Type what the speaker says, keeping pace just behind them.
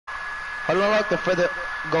I don't like the feather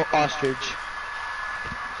goat ostrich.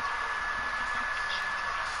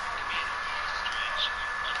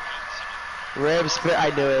 Rib spit,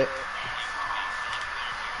 I knew it.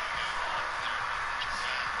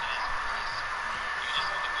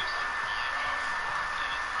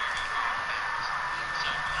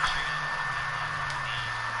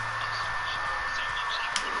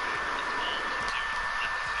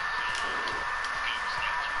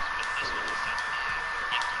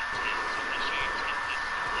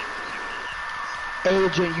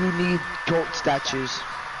 Agent, you need goat statues.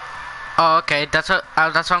 Oh, okay. That's what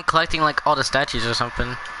I'm collecting, like all the statues or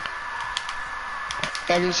something.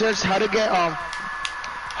 And it says how to get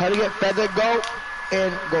feather goat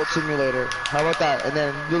in Goat Simulator. How about that? And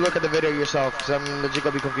then you look at the video yourself, because I'm legit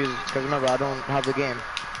gonna be confused. Because remember, I don't have the game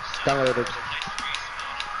downloaded.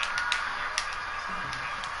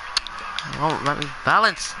 Oh, let me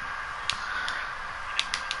balance.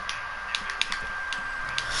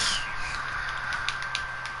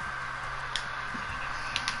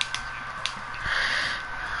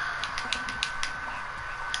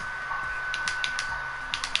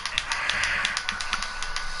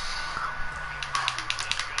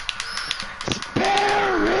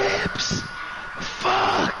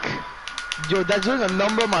 Yo, that's doing a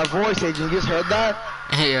number on my voice, Agent. You just heard that?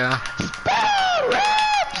 Yeah. Spare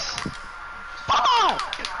ribs!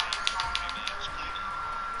 Fuck!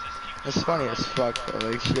 It's funny as fuck, though.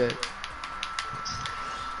 Like, shit.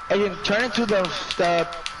 Agent, turn into the...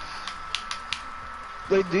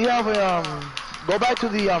 Wait, do you have a, go back to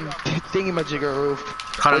the, thingy-majigger roof.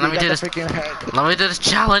 Hold on, let me do this. Let me do this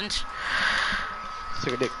challenge.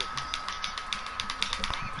 Suck a dick.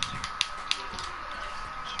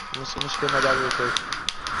 I'm just scare my dog real quick.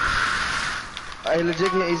 I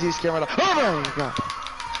legit can't easily scare my dog. Oh my god!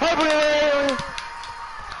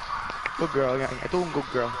 Good girl, yeah. I told him good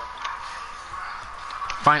girl.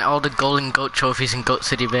 Find all the golden goat trophies in Goat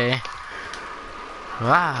City Bay.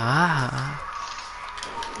 Wow.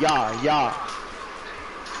 Yeah, yeah.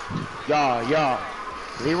 Yeah, yeah.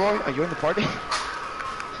 Leroy, are you in the party?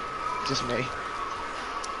 Just me.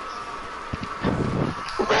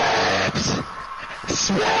 Ribs!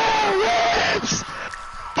 Swear ribs!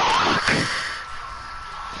 Fuck!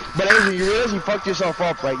 But Asian, you realize you fucked yourself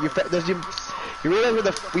up, right? You realize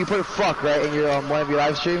you put fuck, right, in your one of your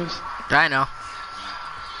live streams? I know.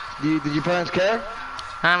 Did your parents care?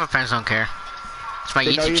 My parents don't care. It's my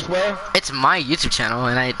They know you YouTube. swear? It's my YouTube channel,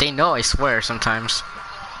 and they know I swear sometimes.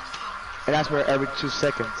 And that's where every 2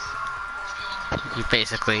 seconds. You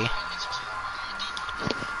basically.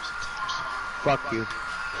 Fuck you.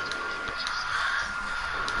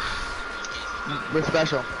 We're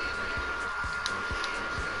special.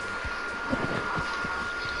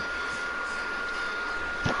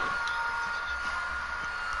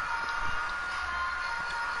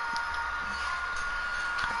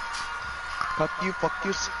 Fuck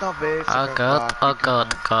you, stop it. Oh god, oh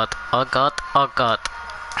god, god, oh god, oh god.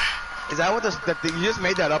 Is that what you just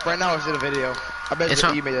made that up right now, or is it a video? I bet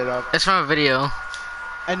you made it up. It's from a video.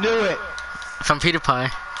 I knew it. From PewDiePie.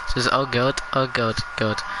 It says, oh god, god.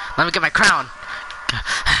 Let me get my crown.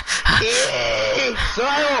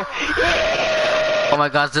 Oh my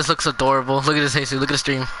gosh, this looks adorable. Look at this, Jesus. Look at the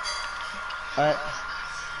stream. Alright.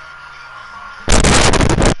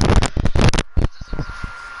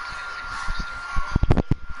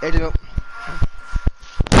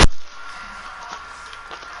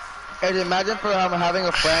 Hey, imagine for having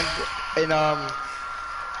a friend in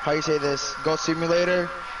how you say this, Goat Simulator.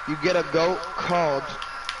 You get a goat called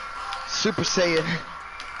Super Saiyan.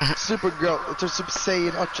 Super goat. It's a Super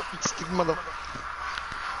Saiyan. Mother.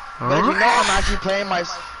 But you know I'm actually playing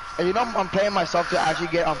I'm playing myself to actually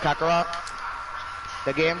get Kakarot,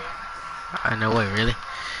 the game. No way, really?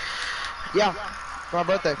 Yeah, for my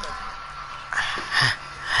birthday.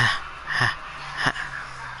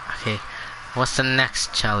 Okay, what's the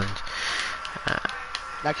next challenge?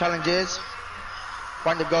 Next challenge is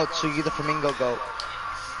find the goat, so you get the flamingo goat.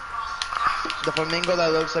 The flamingo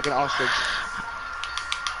that looks like an ostrich.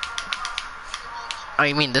 Oh,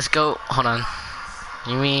 you mean this goat? Hold on.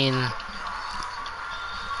 You mean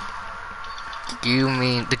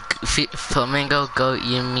the flamingo goat?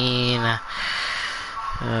 You mean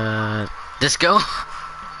this goat?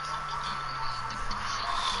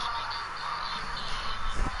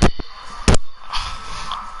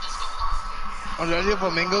 Oh, there's a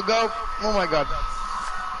flamingo goat? Oh my god.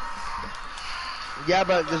 Yeah,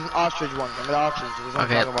 but there's an ostrich one. I mean, the ostrich is what I'm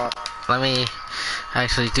talking about. Let me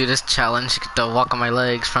actually do this challenge. Get to walk on my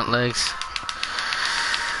legs, front legs.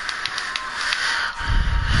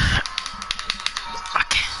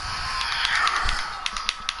 Okay.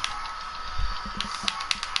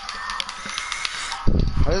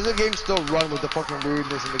 Why does the game still run with the fucking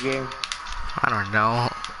weirdness in the game? I don't know.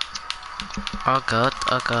 Oh god,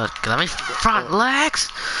 oh god. Let me front legs!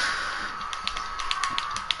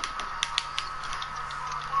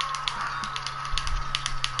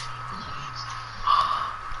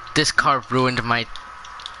 This car ruined my...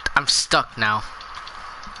 I'm stuck now.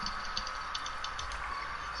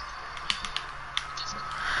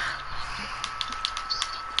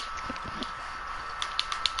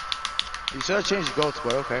 You should have changed goats,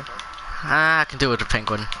 but okay. I can do it with a pink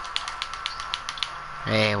one.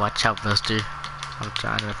 Hey, watch out, Buster. I'm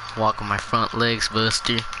trying to walk on my front legs,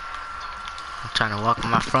 Buster. I'm trying to walk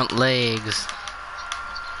on my front legs.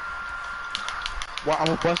 Well,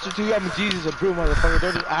 I'm a buster to you. I'm a Jesus approved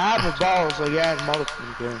motherfucker. I have my balls, so yeah,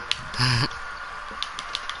 motherfucker.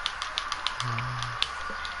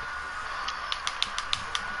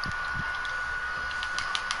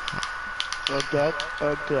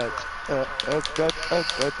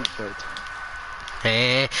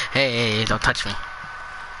 Hey, don't touch me.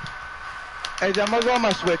 Hey, I'm gonna go on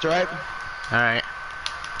my Switch, alright? Alright.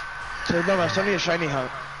 So, no, my son needs a shiny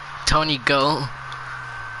hunt. Tony Go.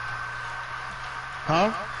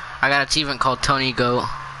 Huh? I got an achievement called Tony Go.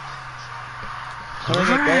 Tony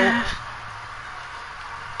Go?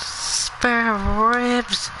 Spare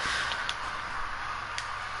ribs.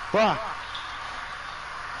 What?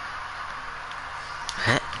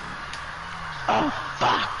 Oh,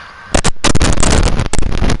 fuck.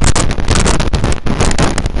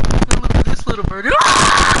 Look at this little birdie.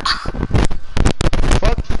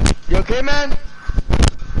 Fuck. You okay, man?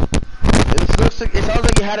 It sounds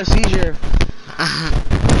like you had a seizure.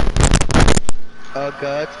 Oh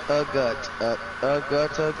god, oh god, oh god,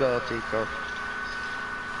 oh god, Tico.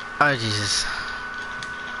 Oh Jesus.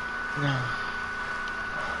 No.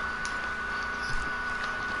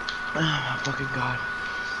 Oh my fucking god.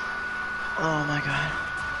 Oh my god.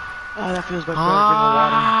 Oh, that feels better than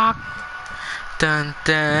water. Dun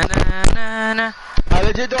dun na na. I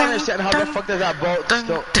legit don't understand how the fuck does that boat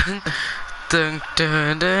still. Dun dun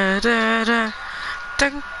dun dun dun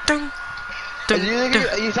dun dun.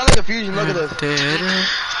 You sound like a fusion, look at this.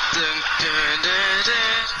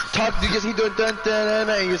 Talk, you just keep doing dun dun dun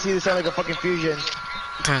and you see this sound like a fucking fusion.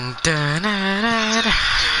 Dun dun dun dun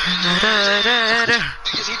dun.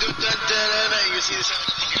 You just keep doing dun dun dun and you see this sound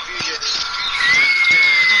like a fucking fusion.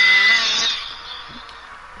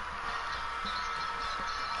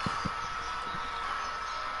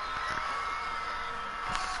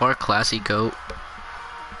 For classy goat.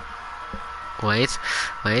 Wait.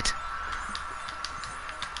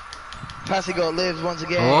 Classy goat lives once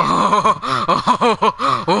again. What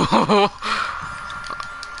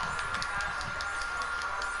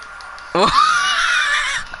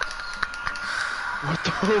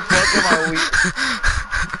the fuck am I weak?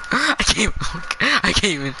 I can't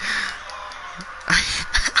even.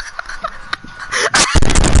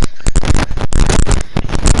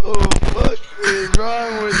 Oh fuck is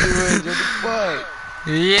wrong with you, man? What the fuck?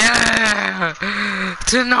 Yeah!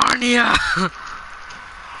 To Narnia!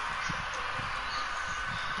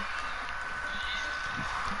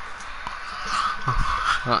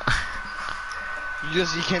 You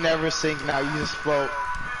can never sink now, you just float.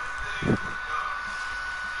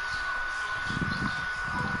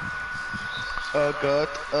 Oh god,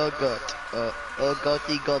 oh god, oh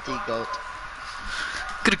goaty goat.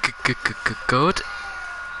 Goat.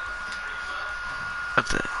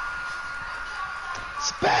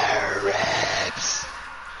 Spare ribs!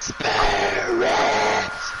 Spare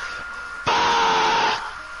ribs! Fuck!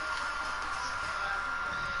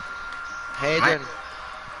 Hey Adrian.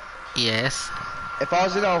 Yes. If I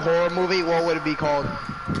was in a horror movie, what would it be called?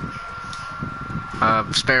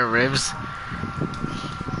 Spare ribs.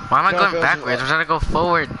 Why am I going backwards? I'm trying to go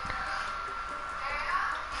forward.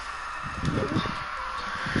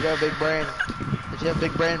 You got a big brain. You have a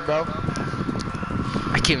big brain, bro.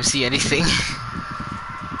 I can't even see anything.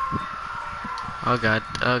 Oh god,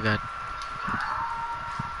 oh god.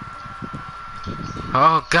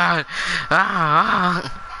 Oh god.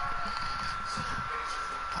 Ah.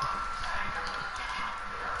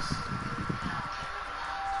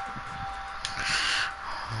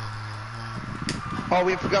 Oh,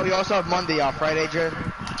 we forgot we also have Monday off, right, Adrian?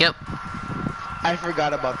 Yep. I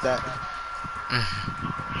forgot about that.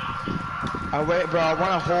 I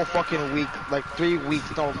want a whole fucking week, like 3 weeks.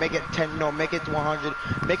 No, make it 10. No, make it 100.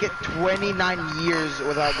 Make it 29 years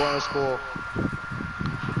without going to school,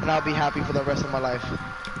 and I'll be happy for the rest of my life.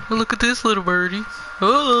 Look at this little birdie.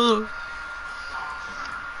 Oh.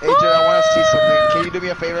 Adrian, I want to see something. Can you do me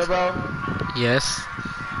a favor, bro? Yes.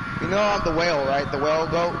 You know I'm the whale, right? The whale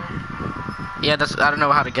goat. Yeah, I don't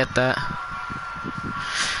know how to get that.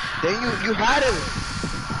 Then you had it.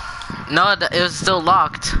 No, it was still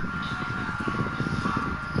locked.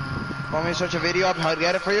 Want me to search a video up how to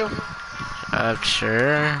get it for you?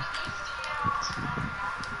 Sure.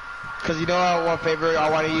 Cause you know what favor I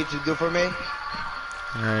wanted you to do for me?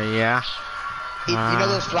 Yeah. You know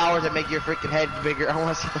those flowers that make your freaking head bigger? I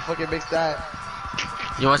want to see the fucking mix that.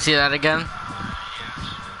 You want to see that again?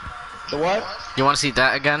 The what? You want to see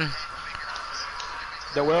that again?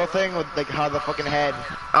 The whale thing with like how the fucking head.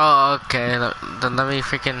 Oh, okay. Then let me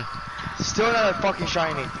freaking. Still not fucking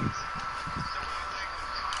shiny.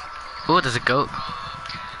 Ooh, there's a goat.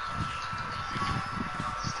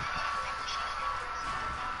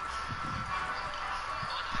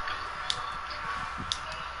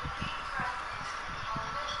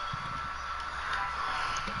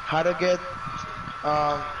 How to get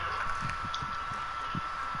a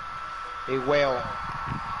whale.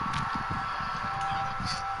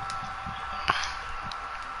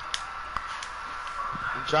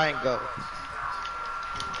 A giant goat.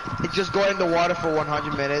 It just go in the water for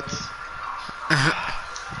 100 minutes.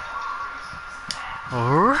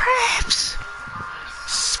 Rips!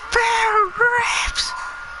 Spare rips!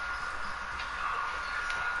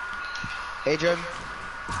 Adrian,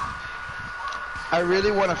 I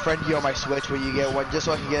really want to friend you on my Switch where you get one, just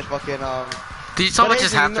so I can get fucking Did you saw what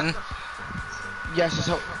just Adrian, happened? Yes,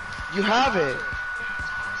 so you have it.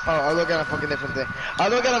 Oh, I'll look at a fucking different thing. I'll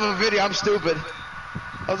look at a video. I'm stupid.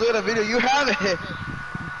 I was looking at a video. You have it.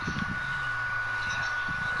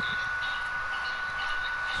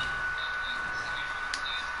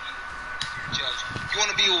 Judge, you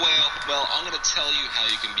want to be a whale? Well, I'm going to tell you how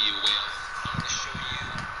you can be a whale. I'm going to show you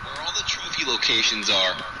where all the trophy locations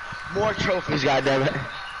are. More trophies, goddammit.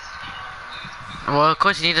 Well, of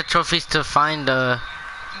course you need the trophies to find the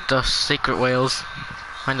secret whales.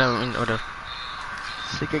 Find the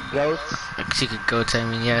Secret goats. secret goats. I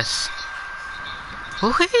mean, yes.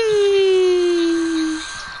 Whee!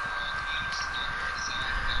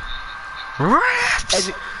 Raps!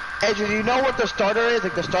 Adrian, do you know what the starter is?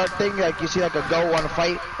 Like the start thing, like you see like a goat want to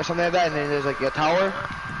fight or something like that, and then there's like a tower,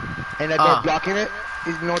 and a goat blocking it.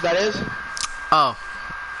 You know what that is? Oh,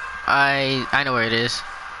 I know where it is.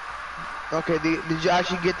 Okay, did you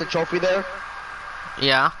actually get the trophy there?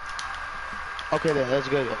 Yeah. Okay then, that's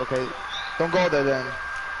good. Okay, don't go there then.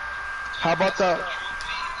 How about the?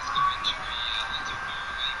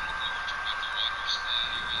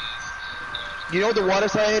 You know the water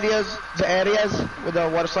slide areas, the areas where the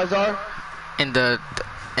water slides are? In the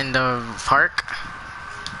park.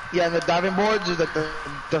 Yeah, and the diving boards is like the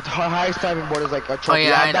highest diving board is like a trophy. Oh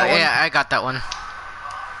yeah, I know. That one? Yeah, I got that one.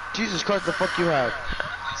 Jesus Christ, the fuck you have?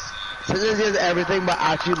 So this is everything, but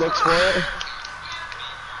actually looks for it.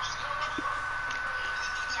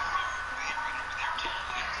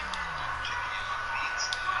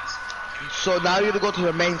 So now you have to go to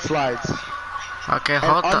the main slides. Okay,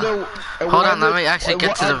 hold on. Hold on, let me actually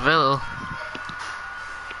get to the villa.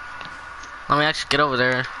 Let me actually get over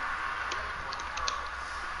there.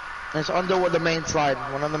 It's under the main slide,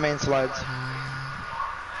 one of the main slides.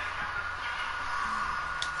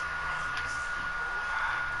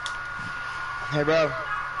 Hey, bro.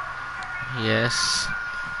 Yes.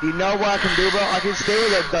 You know what I can do, bro? I can stay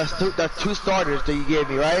with the two starters that you gave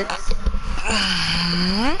me, right?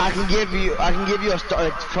 I can give you a start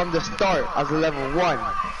like, from the start as a level 1.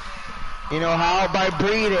 You know how? By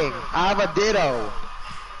breeding. I have a Ditto.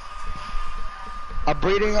 I'm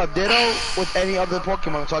breeding a Ditto with any other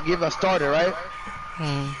Pokemon, so I'll give a starter, right?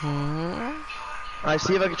 I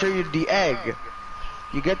see if I can show you the egg.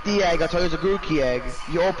 You get the egg, I'll tell you it's a Grookey egg.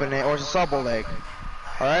 You open it, or it's a Sobble egg.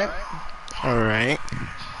 Alright? Alright.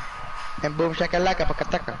 And boom, shakalaka,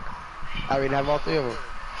 pakataka. I already have all 3 of them.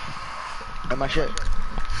 And my shit.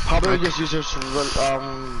 Probably just use this,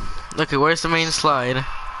 Look, where's the main slide?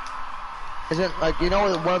 Isn't, like, you know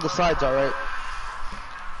where one of the slides are, right?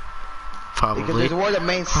 Because Probably. there's where the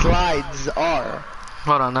main slides are.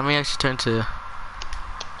 Hold on, let me actually turn to...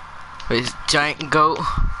 Wait, is giant goat?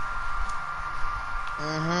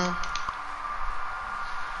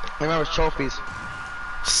 Remember, it's trophies.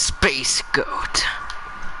 Space goat.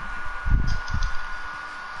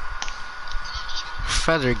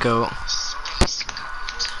 Feather goat.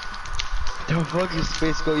 The fuck does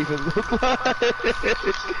Space Goat even look like?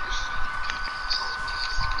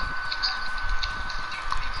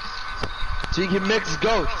 So you can mix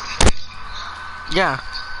goats. Yeah.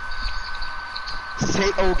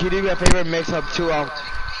 Say, oh, can you do me a favor? Mix up two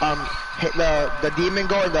the demon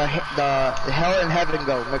goat and the hell and heaven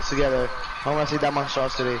goat mixed together. I want to see that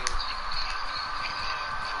monstrosity.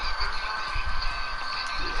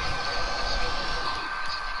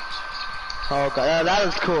 Okay, yeah, that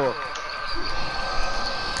is cool.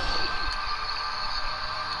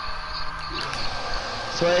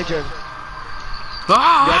 So Adrian,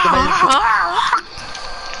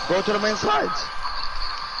 go to the main slides.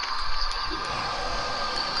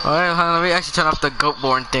 Alright, let me actually turn off the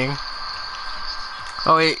goat-born thing.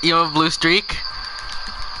 Oh wait, you have a blue streak?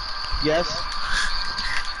 Yes.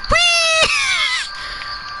 Whee!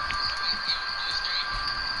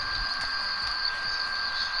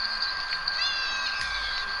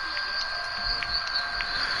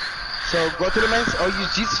 So go to the main. Oh,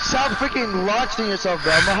 you sound freaking launching yourself,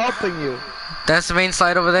 bro. I'm helping you. That's the main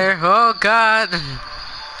slide over there. Oh god.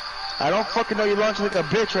 I don't fucking know, you're launching like a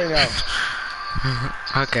bitch right now.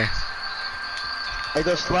 Okay. Like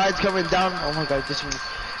those slides coming down. Oh my god, just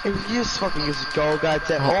you just fucking just go,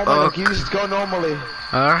 goddamn. Oh my god, you just go normally.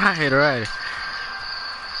 Alright, alright.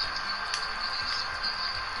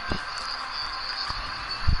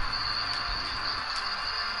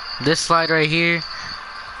 This slide right here.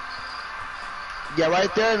 Yeah,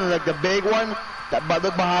 right there, and like the big one. But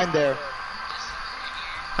look behind there.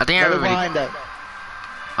 I think Look everybody. behind that.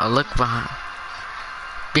 Oh, look behind.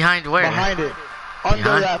 Behind where? Behind it. Under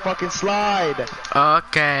Behind? that fucking slide.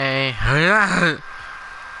 Okay.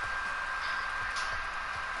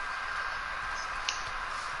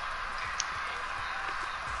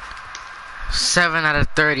 7 out of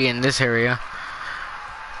 30 in this area.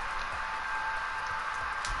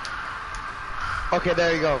 Okay,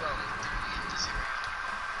 there you go.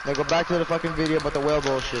 Now go back to the fucking video about the whale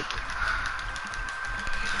bullshit.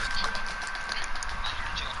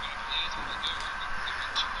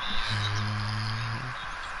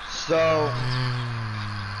 So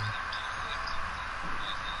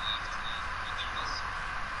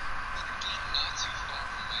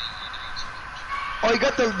oh, you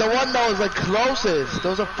got the one that was like closest. There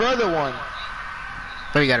was a further one.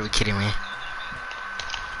 Oh, you gotta be kidding me.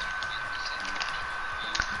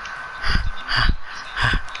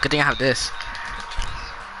 Good thing I have this.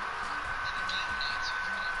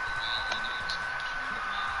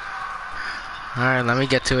 Alright, let me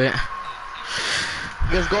get to it.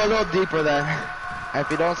 Just go a little deeper then. And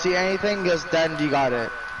if you don't see anything, just then you got it.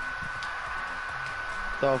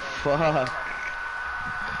 The fuck?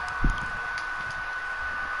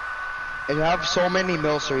 And you have so many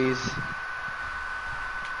milceries.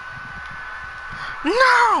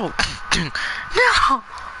 No! No!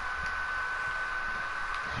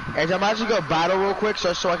 And I'm actually gonna battle real quick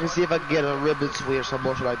so I can see if I can get a ribbon sweet or some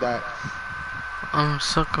bullshit like that. I'm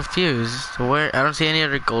so confused. Where? I don't see any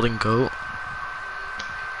other golden goat.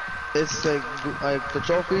 It's like the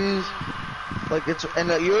trophies, like it's and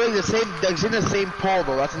you're in the same. It's in the same pole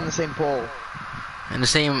though. That's in the same pole. In the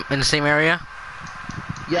same area?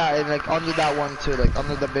 Yeah, and like under that one too, like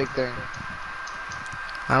under the big thing.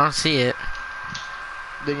 I don't see it.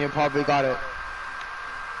 Then you probably got it.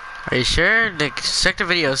 Are you sure? Like, check the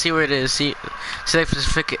video, see where it is. See like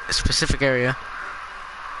specific area.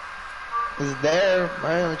 It's there.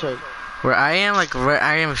 Right, let me check. Where I am, like where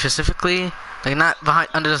I am specifically, like not behind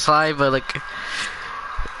under the slide, but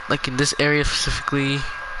like in this area specifically.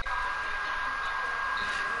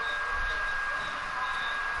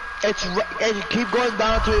 It's and you keep going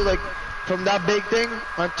down until like from that big thing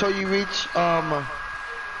until you reach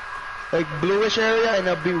like bluish area, and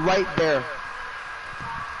it'll be right there.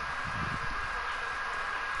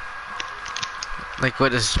 Like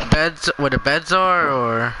where the beds are,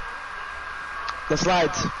 or The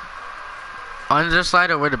slides. under the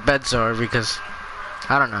slide, or where the beds are, because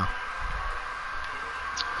I don't know.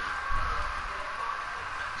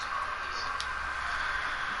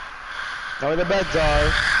 Know where the beds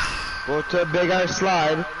are. Go to a big ass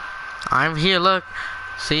slide. I'm here, look.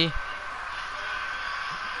 See?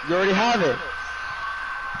 You already have it.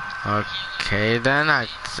 Okay, then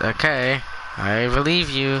okay. I believe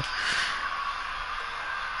you.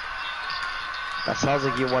 That sounds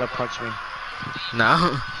like you want to punch me.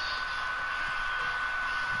 No.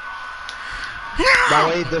 That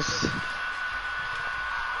way this.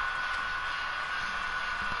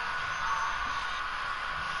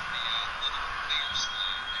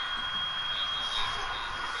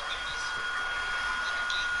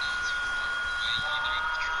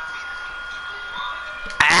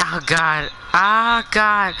 Oh god. Oh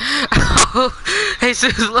god. Hey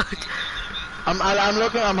sis, look. I'm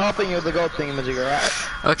looking. I'm helping you with the goat thingamajigger,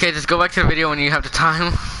 right? Okay, just go back to the video when you have the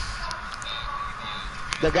time.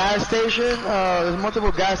 The gas station. There's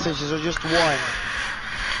multiple gas stations, or just one.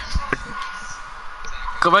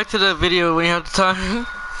 Go back to the video when you have the time.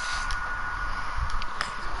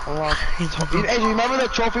 Hey, do you remember the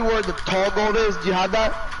trophy where the tall goat is? Do you have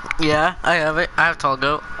that? Yeah, I have it. I have tall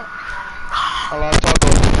goat. A lot of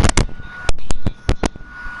tacos.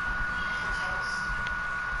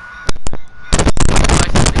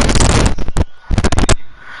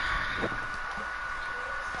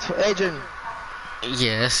 So, Adrian,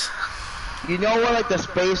 Yes. you know what like the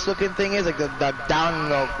space looking thing is? Like the down in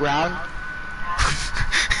the ground?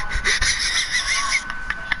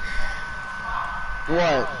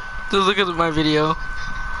 What? Just look at my video.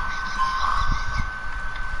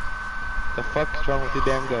 The fuck's wrong with your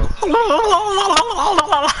damn goat?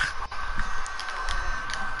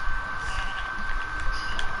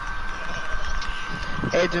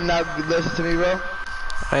 Adrian, now listen to me, bro.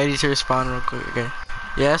 I need to respond real quick. Okay.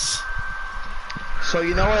 Yes. So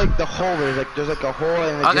you know like the hole is like there's like a hole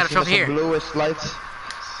and I got it just from some here. bluish lights.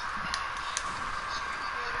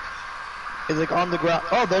 It's like on the ground.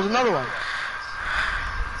 Oh, there's another one.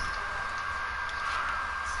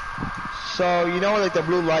 So you know like the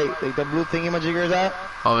blue light, like the blue thingy-majigger is at?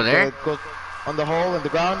 Over there? It goes on the hole in the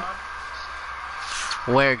ground?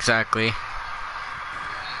 Where exactly?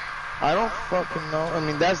 I don't fucking know. I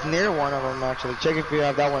mean, that's near one of them actually. Check if you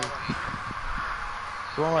have that one.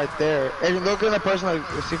 The one right there. And look at the person, like,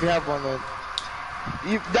 see if you have one.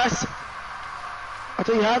 That's. I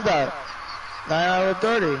thought you had that. 9 out of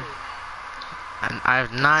 30. And I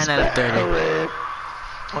have 9 out of 30.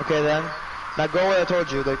 Okay then. Now go where I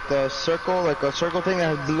told you, like the circle, like a circle thing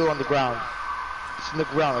that has blue on the ground. It's in the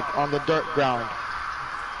ground, like on the dirt ground.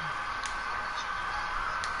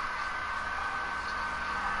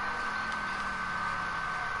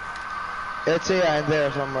 It's yeah, in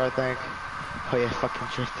there somewhere, I think. Oh yeah, fucking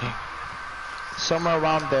shit thing. Somewhere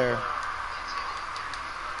around there.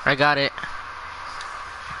 I got it.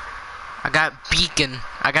 I got beacon.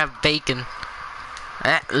 I got bacon.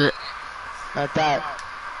 Not that.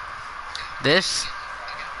 This?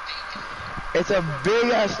 It's a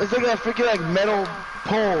big ass. It's like a freaking like metal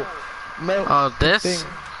pole. Metal. Oh, this? Thing.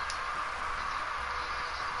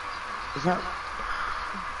 It's not.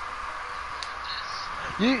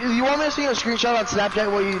 You want me to see a screenshot on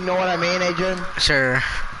Snapchat where you know what I mean, Adrian? Sure.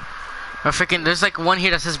 But freaking, there's like one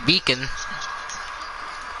here that says beacon.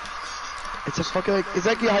 It's a fucking like. It's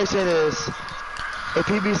like how you say this. A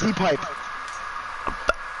PVC pipe.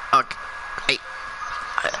 Okay.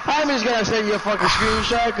 I'm just gonna send you a fucking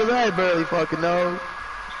screenshot because I barely fucking know.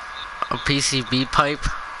 A PCB pipe.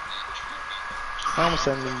 I'm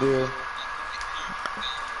sending you.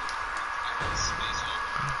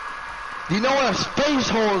 Do you know where a space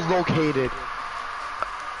hole is located?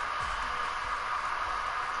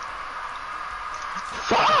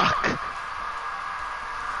 Fuck!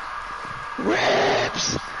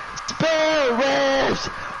 Ribs! Spare ribs!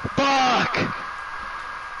 Fuck!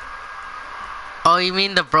 Oh, you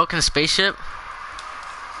mean the broken spaceship?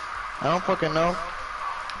 I don't fucking know.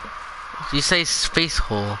 You say space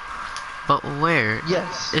hole, but where?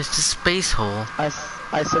 Yes. It's the space hole. I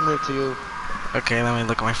sent it to you. Okay, let me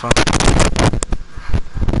look at my phone.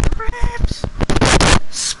 Ribs.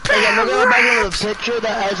 Hey, yeah, look at the back of the picture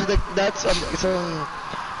that actually that's some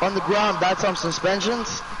on the ground. That's some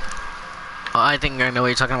suspensions. Oh, I think I know what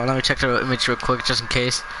you're talking about. Let me check the image real quick, just in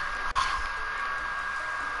case.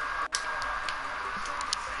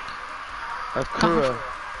 Akura.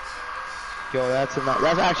 Yo, that's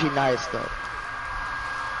actually nice though.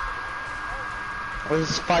 This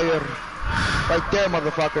is fire. Right there,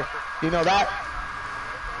 motherfucker. You know that?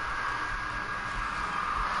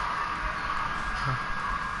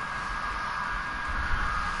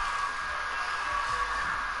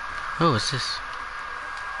 Who is this?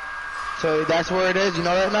 So that's where it is. You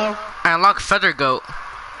know that now? I unlock Feather Goat.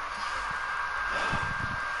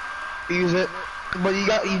 Use it. But you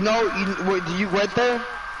got, you went there?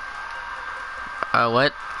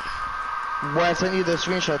 What? Where I sent you the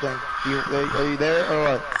screenshot thing. Are you there or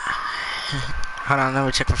what? Hold on, let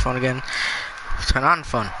me check my phone again. Turn on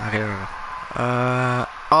phone. Okay, there we go.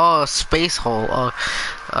 Oh, space hole. Oh,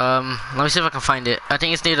 let me see if I can find it. I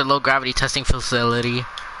think it's near the low gravity testing facility.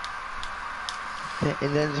 And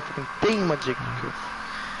then there's a fucking thing magic.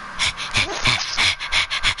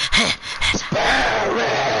 Spare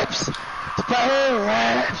ribs! Spare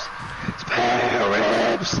ribs! Spare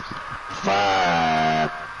ribs!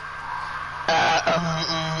 Fuck!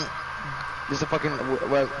 This is a fucking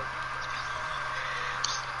well.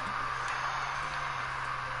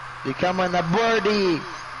 You come on the birdie.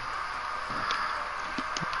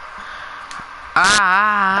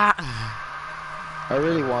 I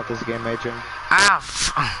really want this game, Adrian.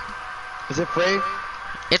 Is it free?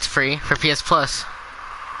 It's free for PS Plus.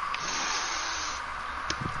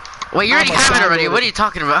 Wait, you already have it already. What are you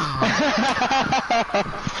talking about?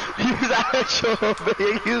 You actual,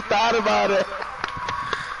 you thought about it.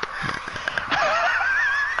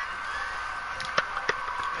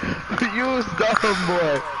 use dumb,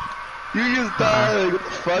 boy. You use dumb. What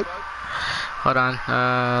the fuck? Hold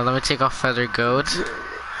on. Let me take off feather goat.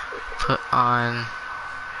 Put on.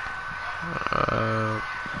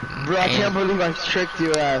 Bro, I can't believe I tricked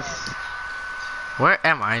your ass. Where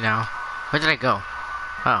am I now? Where did I go?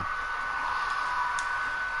 Oh.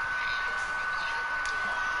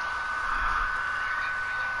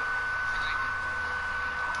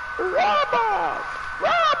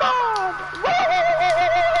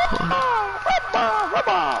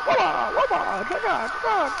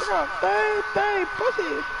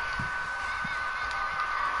 Pussy.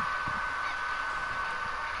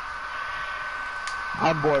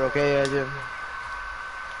 I'm bored, okay, Jim?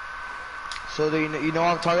 So do you know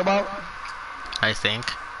what I'm talking about? I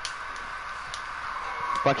think.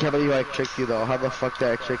 But I can't believe I tricked you though. How the fuck did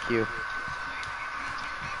I trick you?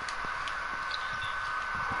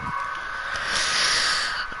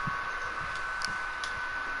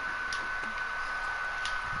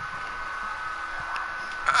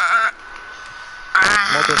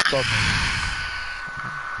 Motorstop.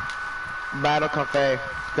 Battle cafe.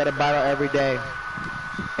 Gotta battle every day.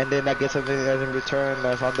 And then I get something that's in return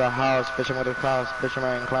that's on the house. Fishing with the clouds. Fishing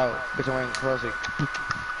wearing cloud. Fishing wearing closing.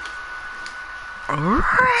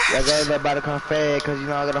 I go to the battle cafe because you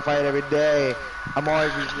know I gotta fight every day. I'm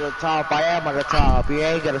always at the top. I am at the top. You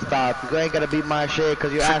ain't gonna stop. You ain't gonna beat my shit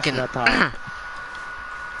because you're asking the top.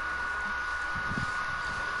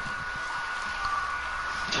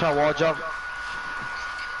 Try wall jump.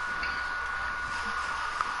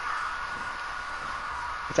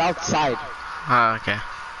 It's outside. Oh, okay.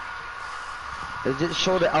 It just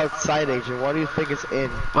showed it outside, Agent. What do you think it's in?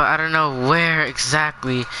 Well, I don't know where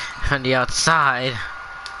exactly on the outside.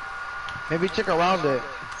 Maybe check around it.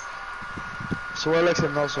 Swirlix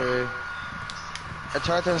and Nursery.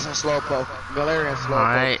 Eternatus and Slowpoke. Galarian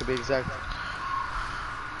Slowpoke to be exact.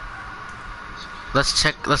 Let's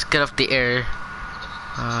check. Let's get up the air.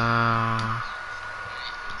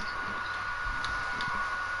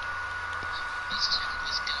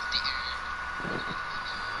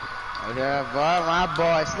 Yeah, boy, my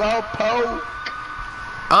boy, Slowpoke.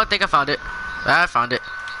 Oh, I think I found it. I found it.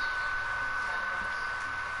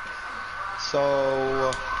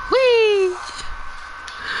 So, Whee!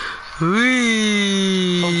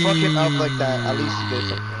 Whee! don't fucking up like that. At least you did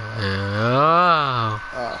something. Oh.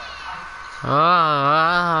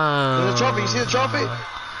 Oh. There's a trophy. You see the trophy?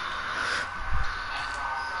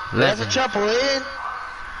 That's a trampoline.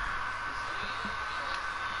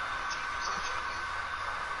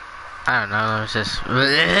 I don't know. It's just.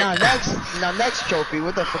 Now next trophy.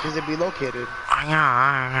 Where the fuck is it be located?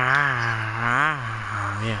 Yeah.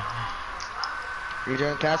 You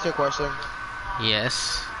can ask your question.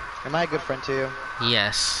 Yes. Am I a good friend to you?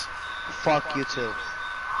 Yes. Fuck you too.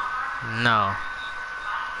 No.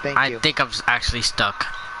 Thank you. I think I'm actually stuck.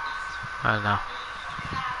 I don't know.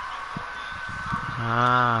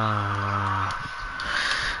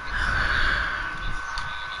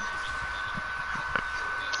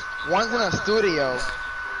 One's in a studio.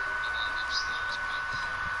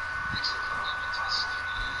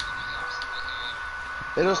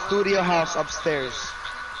 Little studio house upstairs.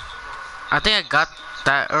 I think I got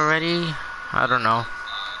that already. I don't know.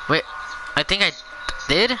 Wait, I think I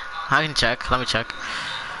did? I can check. Let me check.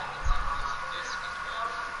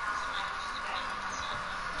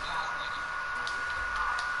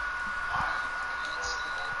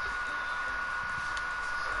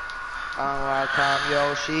 Alright, calm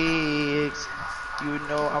your cheeks. You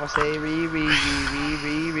know I'ma say re.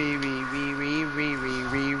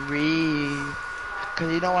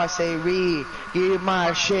 Cause you know I say re. Give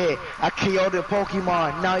my shit. I KO the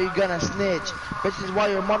Pokemon. Now you gonna snitch. Bitch is why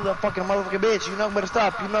you're a motherfucking bitch. You know me to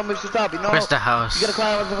stop. You know me to stop. You know. Where's the house? You gotta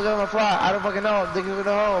climb motherfucker on the fly. I don't fucking know. Dig in the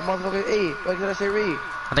hole. Motherfucker E. What did I say re?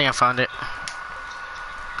 I think I found it.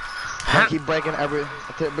 I keep breaking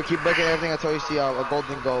everything until you see a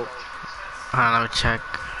golden goat. Hold on, let me check.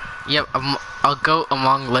 Yep, I'll go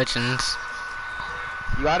among legends.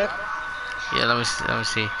 You got it? Yeah, let me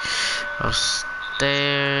see.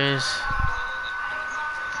 Upstairs.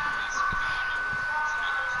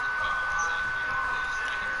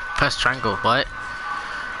 Press triangle, what?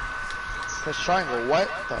 Press triangle, what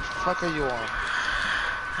the fuck are you on?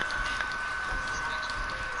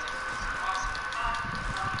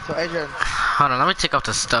 So Adrian. Hold on, let me take off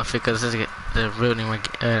the stuff because this is ruining my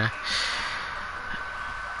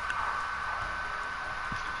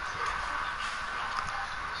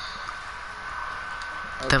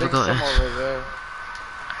Difficult. Over there.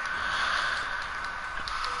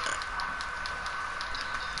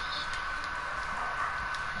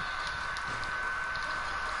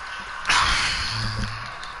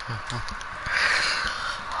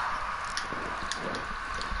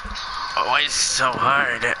 it's so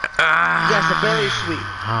hard. Yes, the berry sweet.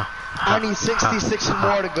 I need 66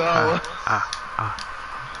 more to go.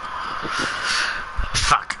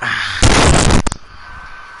 Fuck.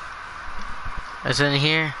 Is it in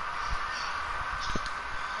here?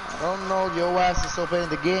 I don't know, your ass is still playing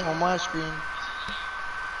the game on my screen.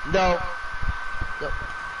 No. Yep.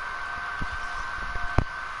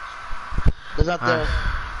 It's not there.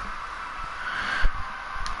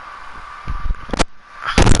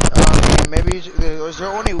 Maybe is there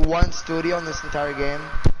only one studio in this entire game?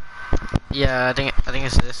 Yeah, I think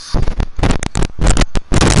it's this.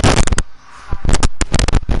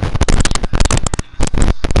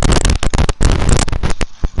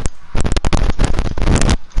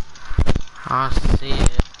 I see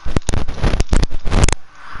it.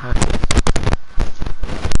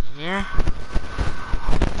 Here?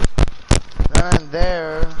 Not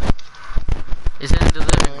there. Is it in the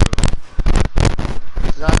living room?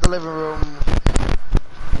 It's not in the living room.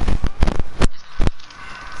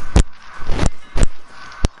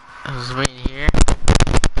 I was waiting here.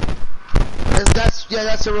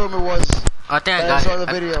 That's the room it was. I think I got it. I saw the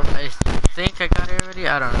video. I think I got it already.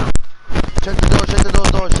 I don't know. Check the door, check the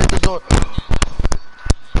door, check the door.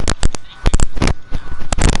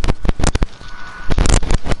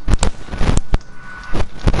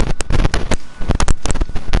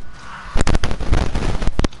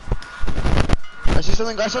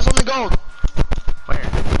 I saw something gold. Where?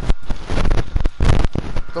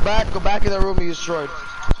 Go back in the room you destroyed.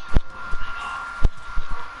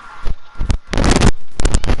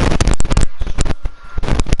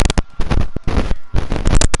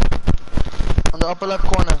 On the upper left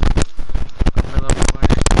corner. Upper left corner.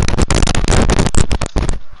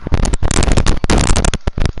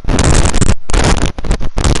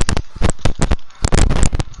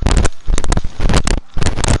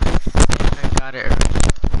 I got it.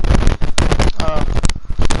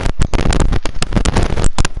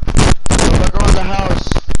 Go back around the house.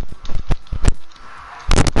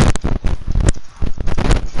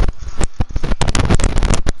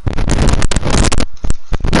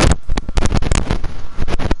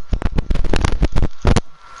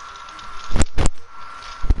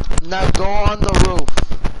 Now go on the roof.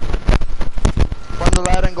 Find the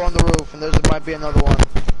ladder and go on the roof, and there might be another one.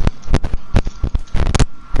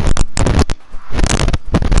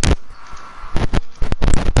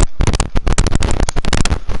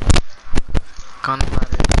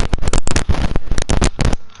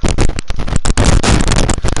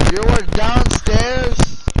 You were downstairs?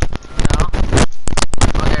 No?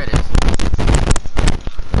 Oh, there it is.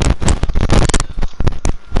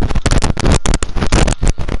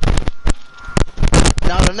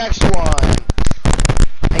 Now the next one.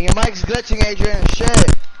 And your mic's glitching, Adrian. Shit.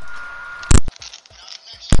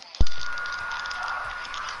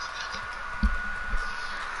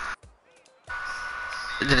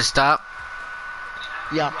 Did it stop?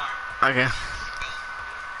 Yeah. Okay.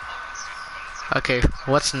 Okay,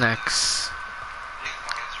 what's next?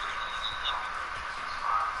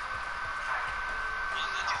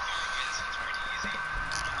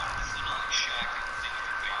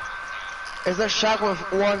 It's a shack with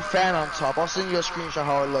one fan on top. I'll send you a screenshot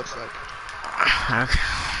how it looks like. Okay.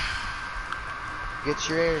 Get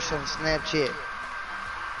your ears on Snapchat.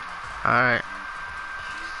 Alright.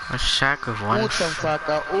 A shack with one. Upa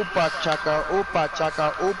chaka, upa chaka, upa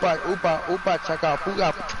chaka, upa chaka,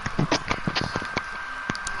 puga.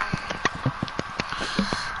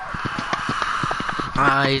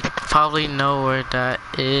 I probably know where that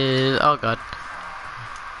is. Oh god.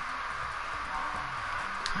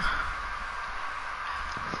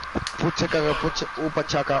 Upa chaka, upa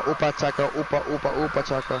chaka, upa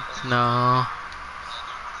chaka. No.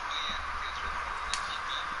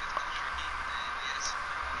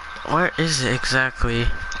 Where is it exactly?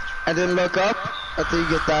 And then look up until you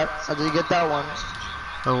get that. Until you get that one.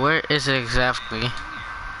 But where is it exactly?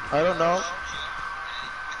 I don't know.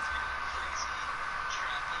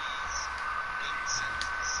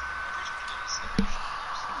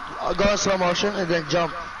 I'll go in slow motion and then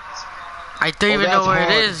jump. I don't even know where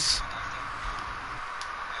hard. it is.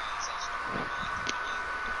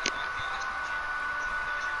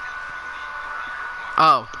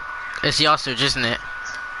 Oh, it's the ostrich, isn't it?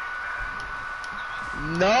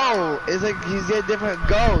 No, it's like he's getting different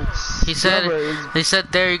goats. He said. Remember, He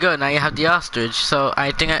said, "There you go. Now you have the ostrich." So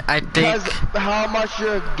I think. because how much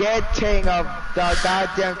you're getting of the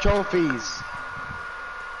goddamn trophies.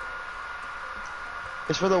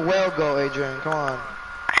 It's for the whale goat, Adrian. Come on.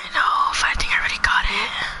 I know. But I think I already got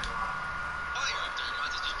it.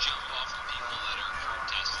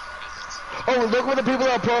 Oh, look what the people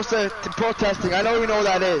are protesting. I don't even know what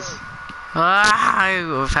that is.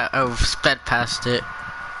 I've sped past it.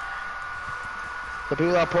 The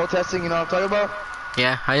people that are protesting, you know what I'm talking about?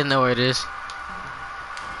 Yeah, I didn't know where it is.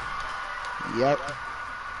 Yep.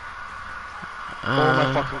 Oh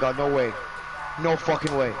my fucking god, no way. No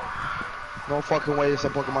fucking way. No fucking way this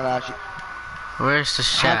is Pokemon Ash. Where's the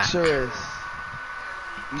shack? Haxorus.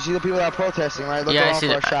 You see the people that are protesting, right? Look Yeah, I around see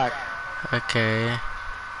for a the- shack. Okay.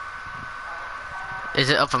 Is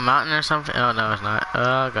it up a mountain or something? Oh no, it's not.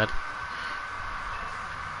 Oh god.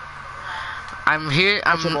 I'm here.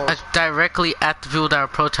 I'm Vegetables. directly at the people that are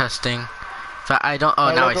protesting, but I don't. Oh,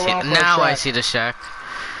 Now now I look see. around for a Now I shack. see the shack.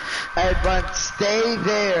 Hey, but stay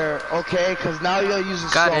there, okay? Because now you're using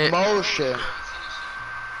Got slow it. motion.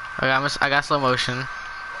 Okay, I got slow motion.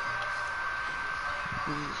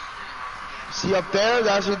 See up there?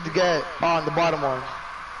 That's what you get on the bottom one.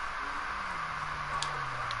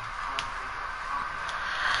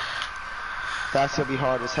 That's gonna be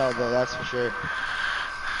hard as hell, though. That's for sure.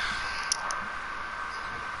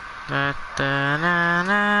 Da, da, na,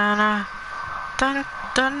 na, na. Dun,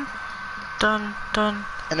 dun, dun, dun.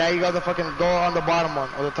 And now you got the fucking go on the bottom one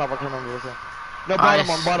or the top. I can't remember what's that. No, bottom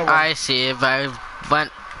one, bottom one. I see it, but I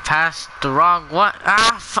went past the wrong one.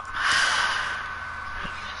 Ah, fuck.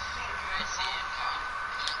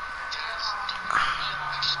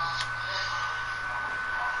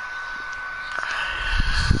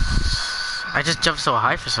 I just jumped so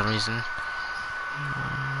high for some reason.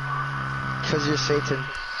 Because you're Satan.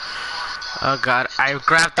 Oh god, I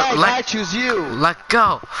grabbed the Hey, I let choose you. let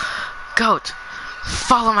go. Goat.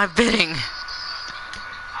 Follow my bidding.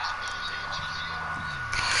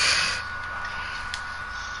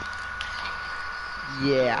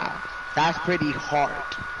 Yeah, that's pretty hard.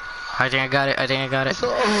 I think I got it. I think I got it. So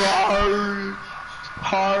hard.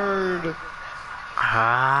 Hard.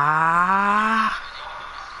 Ah.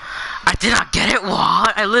 I did not get it.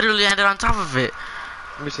 What? I literally landed on top of it.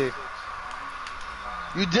 Let me see.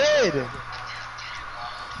 You did.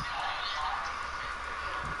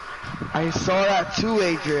 I saw that too,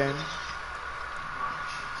 Adrian.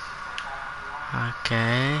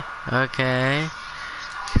 Okay. Okay.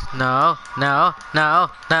 No. No. No.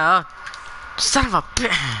 No. Son of a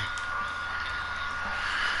bitch.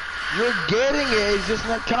 You're getting it. It's just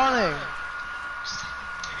not counting.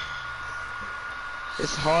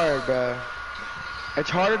 It's hard, bro. It's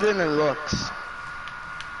harder than it looks.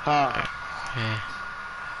 Huh. Okay.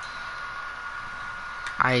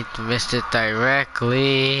 I missed it directly.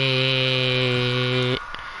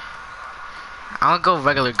 I'm gonna go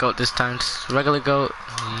regular goat this time. Just regular goat,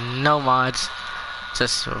 no mods,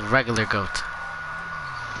 just regular goat.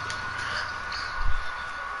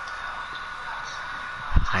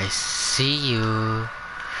 I see you.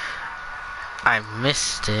 I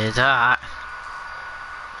missed it. Ah.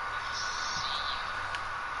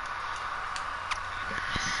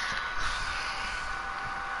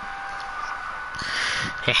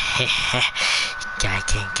 I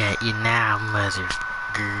can't get you now,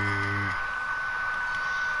 motherfucker.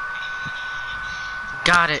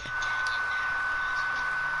 Got it.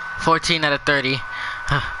 14 out of 30.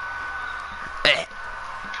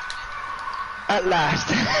 At last.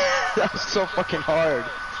 That was so fucking hard.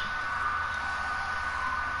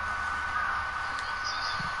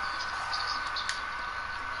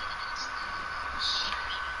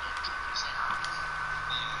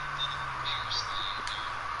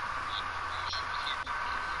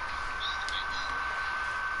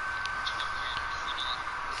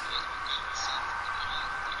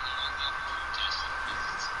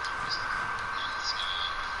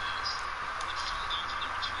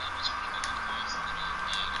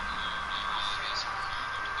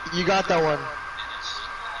 You got that one.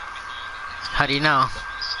 How do you know?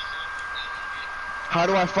 How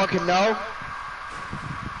do I fucking know?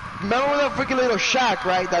 Remember that freaking little shack,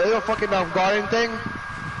 right? That little fucking garden thing?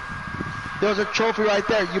 There was a trophy right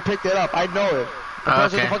there. You picked it up. I know it.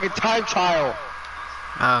 Because of Okay. the fucking time trial.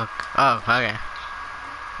 Oh, okay.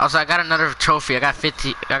 Also, I got another trophy. I got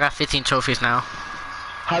 15 trophies now.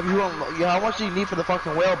 How much do you need for the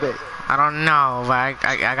fucking whale bit? I don't know, but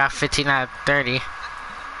I got 15 out of 30.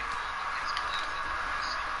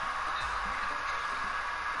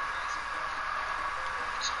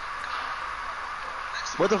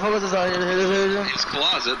 What the fuck was this? In his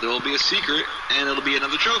closet, there will be a secret, and it'll be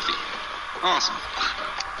another trophy. Awesome.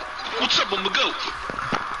 What's up with my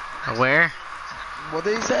goat? Where? What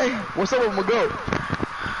did he say? What's up with my goat?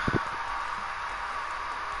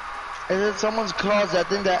 Is it someone's closet? I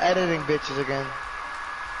think they're editing bitches again.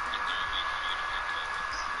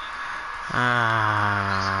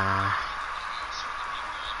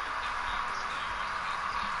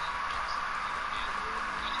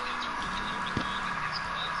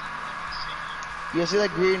 You see the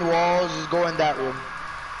green walls? Just go in that room.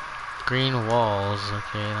 Green walls,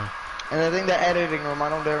 okay. And I think the editing room, I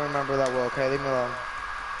don't dare remember that well, okay? Leave me alone.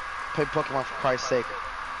 Play Pokemon for Christ's sake.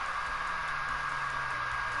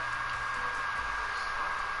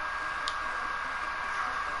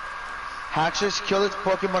 Haxorus, kill this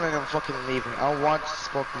Pokemon and I'm fucking leaving. I don't want this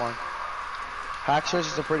Pokemon. Haxorus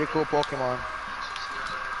is a pretty cool Pokemon.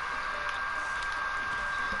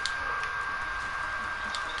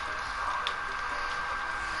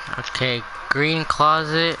 Okay, green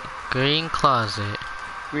closet, green closet.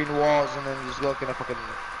 Green walls and then just look in a fucking...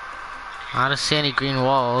 I don't see any green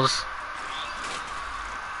walls.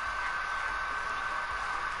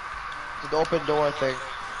 The open door thing.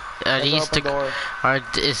 Are these the... door.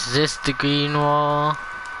 Is this the green wall?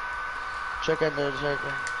 Check in there, check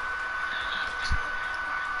in.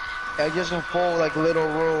 Yeah, just a full, like, little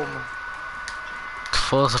room.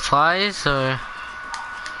 Full of supplies, or...?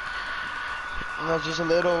 No, just a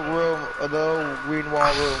little room, a little green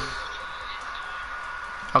wall room.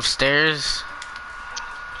 Upstairs?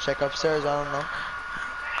 Check upstairs, I don't know.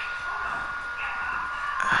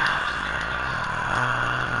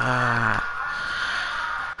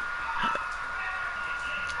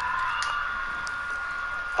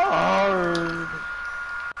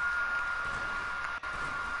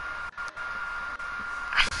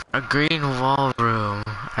 A green wall room.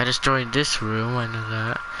 I destroyed this room, I know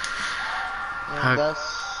that. Yeah, that's...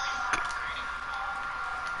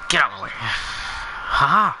 Get out of the way.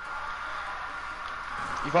 Haha.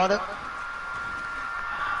 You found it?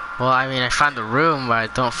 Well, I mean, I found the room, but I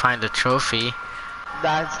don't find the trophy.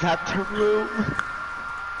 That's not the room.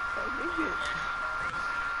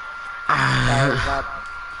 That is not...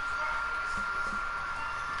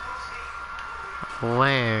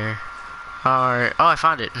 Where? Oh, I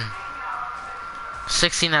found it.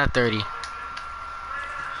 16 out of 30.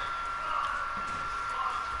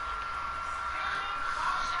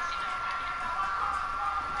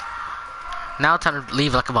 Now time to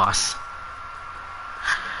leave like a boss.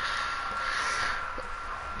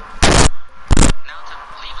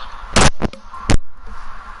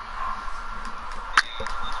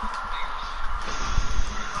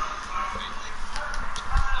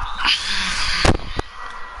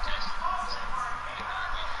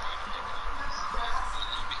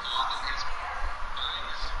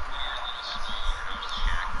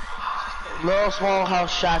 Little small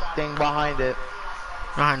house shack thing behind it.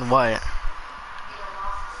 Behind what?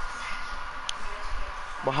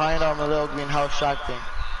 Behind the little green house shack thing.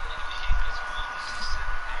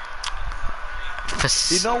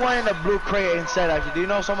 Do you know what in the blue crate instead? Actually, do you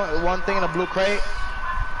know one thing in the blue crate?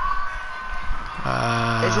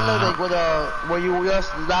 Isn't there like where you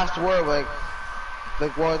just last word like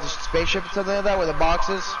what the spaceship or something like that with the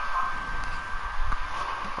boxes?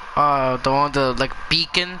 The one with the like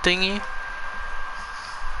beacon thingy.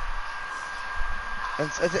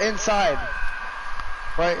 It's inside,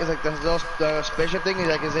 right? It's like the spaceship thing is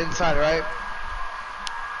like is inside, right?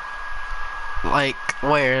 Like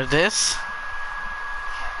where? This?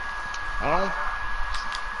 I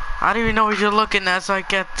don't even know what you're looking at, so I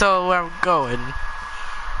can't tell where I'm going.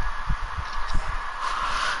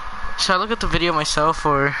 Should I look at the video myself,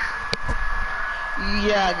 or?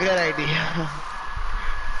 Yeah, good idea.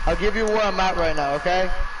 I'll give you where I'm at right now, okay?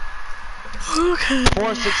 Okay.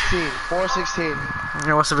 416. You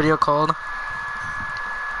know what's the video called?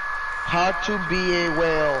 How to be a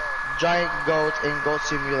whale, giant goat in Goat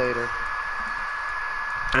Simulator.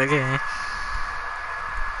 Okay.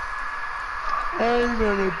 I'm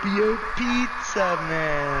gonna be a pizza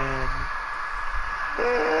man.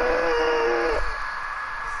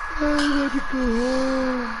 I want to go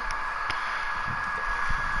home.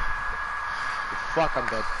 Fuck, I'm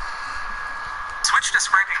dead. Switch to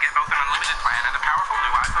Sprint and get both an unlimited plan and a powerful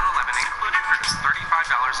new iPhone 11 included for just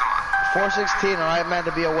 $35 a month. 416, alright, man,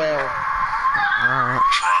 to be a whale. Alright.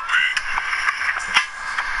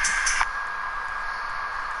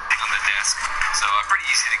 On the desk, so pretty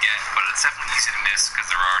easy to get, but it's definitely easy to miss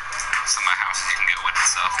because there are some houses you can get with and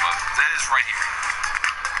stuff, but that is right here.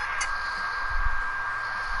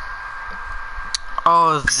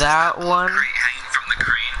 Oh, that one? Crate hanging from the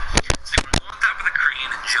crane. So you want to go on top of the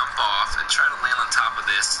crane and jump off and try to land on top of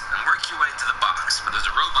this and work your way into the box. But there's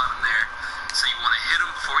a robot in there, so you want to hit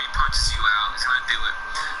him before he punches you out. He's going to do it.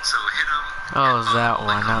 So hit him. Oh, that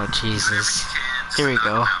one. Oh, Jesus. Here we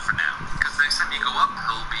go. Because next time you go up,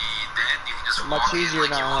 he'll be dead. You can just Much walk in easier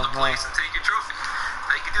like you now, own the place and take your trophy.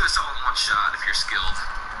 Now you can do this all in one shot if you're skilled.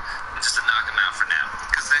 Just to knock him out for now.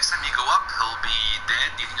 Because next time you go up, he'll be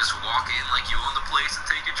dead. You can just walk in like you own the place and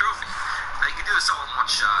take your trophy. Now you can do this all in one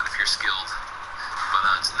shot if you're skilled. But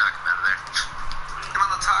just knock him out of there.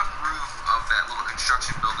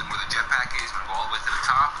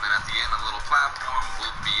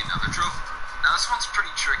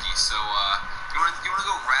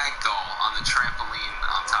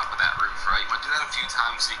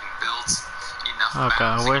 Oh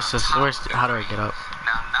god, where's this? How do I get up?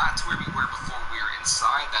 Now, not to where we were before we were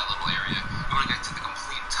inside that little area. You want to get to the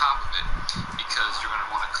complete top of it because you're going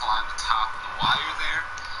to want to climb the top of the wire there.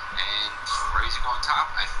 And right as you go on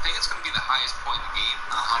top, I think it's going to be the highest point in the game.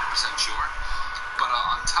 Not 100% sure. But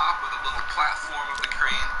on top of the little platform of the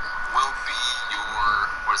crane will be your,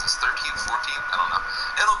 what is this, 13th, 14th? I don't know.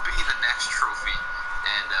 It'll be the next trophy.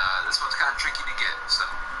 And this one's kind of tricky to get, so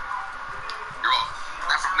you're welcome.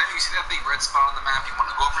 Now from there, you see that big red spot on the map. You want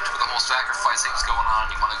to go over to where the whole sacrifice thing's going on.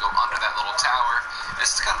 You want to go under that little tower.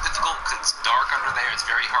 This is kind of difficult because it's dark under there. It's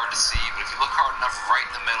very hard to see. But if you look hard enough, right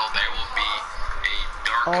in the middle, there will be a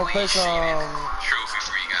darkly shaded trophy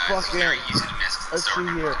for you guys. It's very easy to miss. Let's see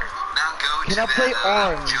here. Now go Can to I play that,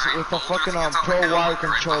 arms giant with the boulder fucking thing that's on Pro the hill, Wire right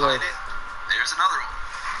controller? behind it. There's another one.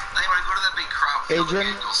 Now you want to go to that big crop field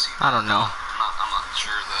Adrian? again. You'll see I don't know. I'm not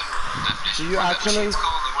sure the definition. Do you of what that actually machine's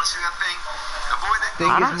called. You want to see that thing? Avoid it. Think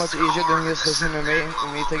I it's don't- much easier doing this listening to me and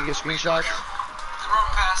me taking your screenshots? Run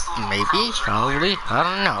past the little Maybe, crop circle probably. area. I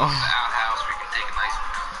don't know. The outhouse where you can take a nice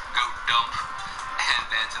goat dump, and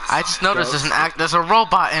then to the I just noticed there's a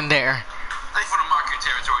robot in there. Now you want to mark your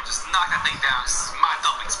territory, just knock that thing down. This is my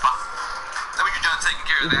dumping spot. Then when you're done taking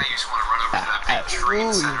care of that, you just want to run over to that big tree in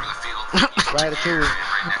the center of the field. Ratatouille.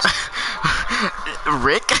 Right next to it.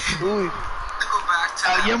 Rick? Ooh. Then go back to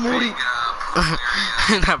that yeah, Moody. big pool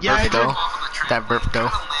area. That Yeah, burp Adrian. though. That burp though.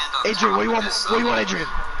 Adrian, what do you want? What do you want, Adrian?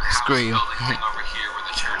 Screw you.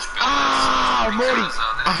 Ah, Moody.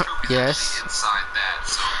 Yes. Inside that,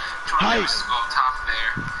 so Hi. go up top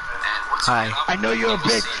there, and once you Hi. get up, I know you're a you'll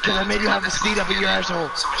bitch see because I that made you have a seat up in your asshole.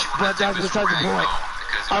 So what you But wanna that's do is besides the ragdoll, point.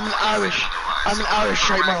 because it I'm will an not Irish. fit otherwise. I'm an So Irish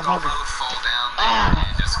straight ragdoll motherfucker. mode, fall down there, Ah.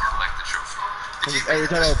 and just collect the trophy. If you Every make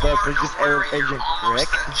time I this burp, far, it's just don't worry, Adrian. you're almost Rick?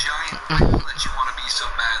 that giant pool that you want to be so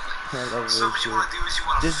badly. I love So what this you want to do is you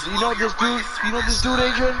want to This, you know this dude? You know this dude,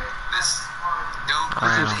 Adrian? This dope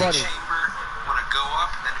This is funny. chamber. You want to go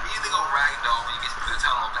up and then immediately go ragdoll when you get through the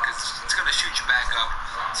tunnel because it's going to shoot you back up.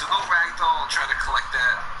 So go ragdoll and try to collect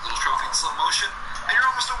that little trophy in slow motion, and you're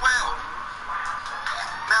almost a whale.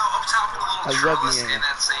 Now up top of the little I love trellis the in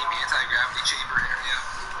that same anti-gravity chamber area,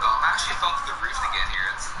 I actually fell through the roof to get here.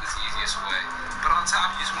 It's the easiest way. But on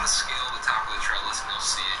top, you just want to scale the top of the trellis, and you'll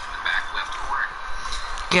see it in the back left corner.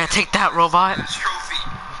 Yeah, take that, robot. This trophy.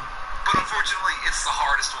 But unfortunately, it's the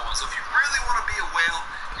hardest one. So if you really want to be a whale,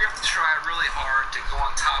 you have to try really hard to go on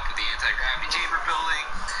top of the anti-gravity chamber building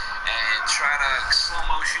and try to slow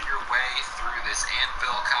motion your way through this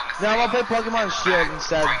anvil kind of thing. Now I'm gonna play Pokemon Shield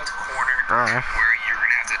instead. Right corner Alright. where you're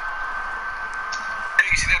gonna have to. Hey,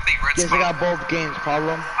 you see that big red Guess I spot got both games,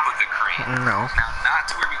 problem. with the crane? No. Now, not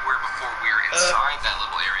to where we were before we were inside that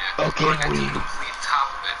little area. okay, We're going to we- the complete top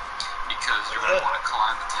of it because you're going to want to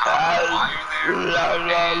climb the top of the wire there.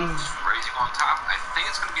 And right as you go on top, I think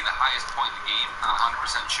it's going to be the highest point in the game. Not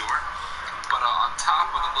 100% sure. But on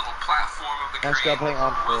top of the little platform of the I'm still crane playing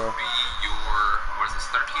on will for be your, what is this,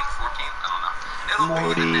 13th, 14th? I don't know. It'll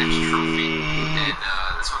be the next trophy. And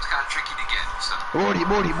this one's kind of tricky to get. So, Morty.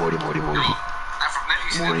 now from there,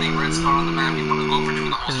 you see that big red spot on the map. You want to go over to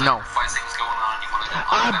where the whole No. sacrifice thing's going on. You want to go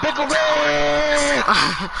I'm under that Pickle little tower. Rick!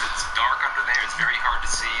 It's dark under there. It's very hard to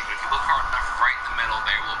see. But if you look hard enough, right in the middle,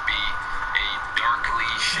 there will be a darkly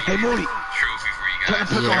shaded Hey, Morty. trophy for you Can I guys.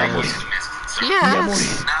 pickle Very Morty? easy to miss. It's dark. Yeah, Yes.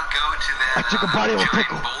 Morty. Now go to that I took a bite of a giant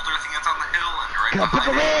pickle. boulder thing that's on the hill, and right Can I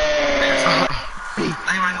pickle behind it, there's Rick?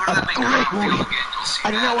 now you want to go to that big Pickle crop Rick, field Morty. again. You'll see I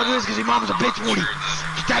don't know what it is that, because your mom's a bitch, Morty.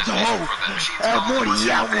 Your dad's a hoe. Morty,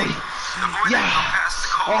 yeah, Morty. Yeah.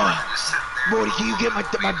 Oh, Morty, can you get my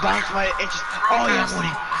bounce, my inches? Oh, yeah,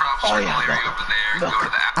 Morty. Oh, yeah, milk. Milk.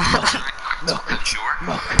 Milk.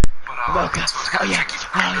 Milk. Oh, yeah.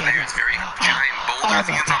 Oh, yeah. It's very giant boulder. I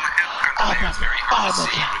think it's on the hill. Oh, Under there. It's very hard to milk.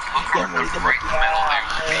 see. But if you look hard enough, right in the middle,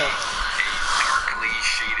 there will be a darkly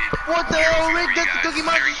shaded. What the hell, Rick? trophy That's for the you Cookie guys.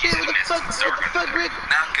 Monster Very shit. easy What to the fuck? miss. What the fuck, Rick?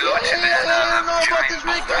 Now go to Yeah, that I don't know about giant this,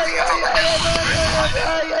 Rick. boulder thing that's on the hill.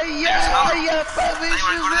 Yeah, five Then you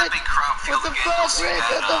want to go to that Rick. big crop What field the again. fuck, You'll see Rick?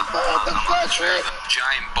 that, What the fuck, Rick?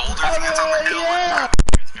 giant boulder thing that's on the hill. Yeah.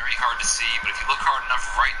 It's very hard to see, but if you look hard enough,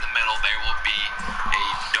 right in the middle, there will be a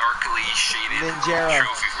darkly shaded Ninjara.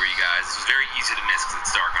 trophy for you guys. It's very easy to miss because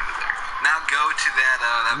it's dark under there. Now go to that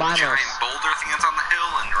Manos. giant boulder thing that's on the hill,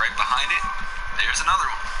 and right behind it, there's another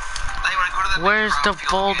one. Now you want to go to that big Where's crop the field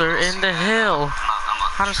boulder again. in You'll the see hill? I'm not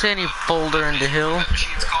I don't see any boulder in the hill. That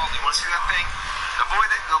machine's called. You want to see that thing? Avoid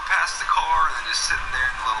it, go past the car, and then just sitting there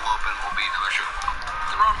in the little open will be another show.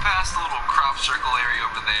 Then run past the little crop circle area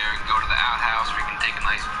over there and go to the outhouse where you can take a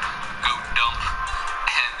nice goat dump.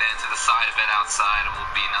 And then to the side of it outside, it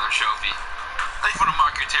will be another trophy. Now you want to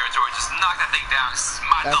mark your territory, just knock that thing down. This is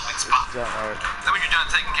my dumping spot. Don't worry. Then when you're done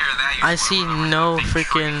taking care of that, you I just see wanna run over to no that big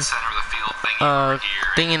tree freaking, in the center of the field thingy over here,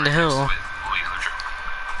 thing in and the right next hill. to it will be another tree.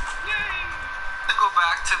 Then go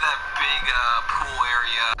back to that big pool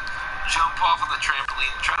area, jump off of the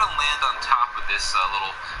trampoline, try to land on top of this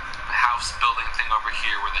little house building thing over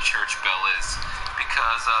here where the church bell is,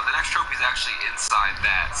 because the next trophy is actually inside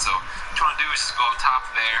that. So what you want to do is just go up top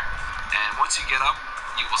there, and once you get up,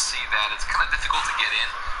 you will see that it's kind of difficult to get in.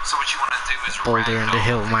 So what you want to do is Boulder in the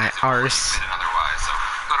hill, my arse. Otherwise, so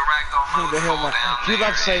go to ragdoll mode, The hill, fall my. down You there,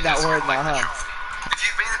 love saying and that just word collect now, the huh? trophy. If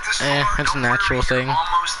you've made it this Eh, far, that's a don't natural worry, thing. you're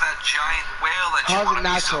almost that giant whale that you How's want it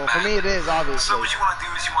to be so natural? For me, it badly. is, obviously. So what you want to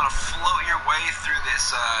do is you want to float your way through this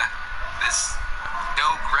no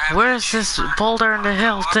gravity Where is this chamber. boulder in the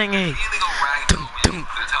hill Go up, thingy? immediately go ragdoll into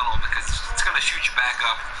the tunnel because it's gonna shoot you back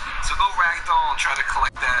up. So go ragdoll and try to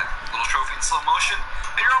collect that little trophy in slow motion,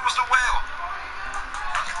 and you're almost a whale.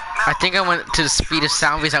 I think I went to the speed of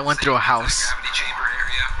sound because I went through a house. Gravity chamber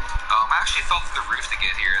area. I actually fell through the roof to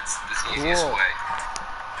get here. It's the easiest Cool. way.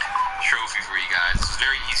 Trophy for you guys. It's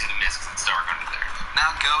very easy to miss because it's dark under there.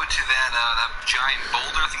 Now go to that giant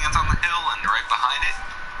boulder thing that's on the hill, and right behind it,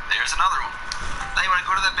 there's another one. Now you want to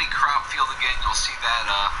go to that big crop field again. You'll see that.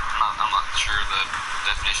 I'm not sure the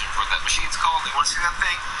definition for what that machine's called. You want to see that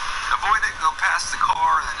thing? Avoid it. Go past the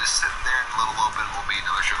car, and then just sitting there in a little open will be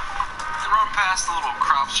another show. Then run past the little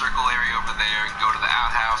crop circle area over there and go to the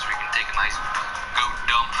outhouse where you can take a nice goat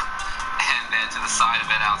dump. And then to the side of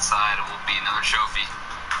it outside will be another trophy.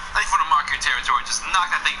 Now you want to mark your territory, just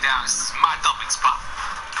knock that thing down. This is my dumping spot.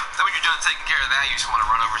 Then when you're done taking care of that, you just want to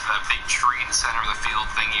run over to that big tree in the center of the field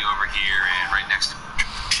thingy over here, and right next to it,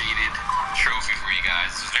 shaded trophy for you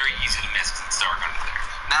guys. It's very easy to miss because it's dark under there.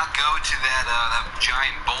 Now go to that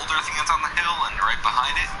giant boulder thing that's on the hill, and right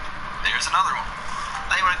behind it, there's another one.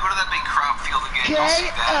 Now you want to go to that big crop field again. You'll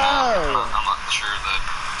see that. I'm not sure the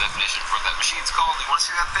definition for what that machine's called. You want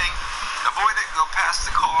to see that thing? Avoid it. Go past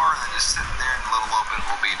the car, and then just sitting there in a little open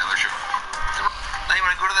will be another show. Now you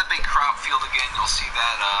want to go to that big crop field again. You'll see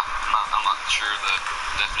that. I'm not sure the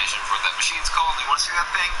definition for what that machine's called. You want to see that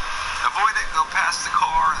thing? Avoid it. Go past the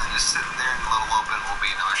car, and then just sitting there in a little open will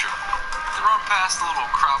be another show. Then run past the little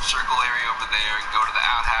crop circle area over there and go to the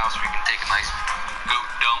outhouse where you can take a nice goat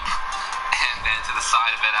dump. And then to the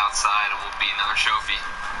side of it outside will be another trophy.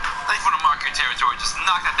 Now you want to mark your territory, just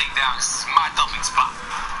knock that thing down. This is my dumping spot.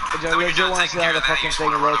 I want to see how the fucking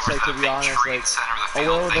thing looks like, to be honest. Like, a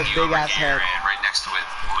whale with a big ass head. And right next to it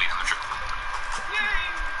will be another trophy.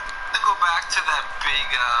 Then go back to that big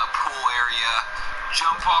pool area,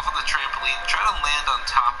 jump off of the trampoline, try to land on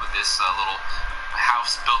top of this little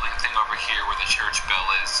house building thing over here where the church bell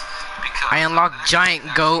is. Because I unlocked giant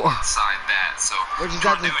goat. inside that, so Which is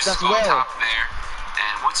what you wanna do is that's go up whale. top there,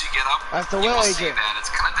 and once you get up, That's the you whale will see agent. that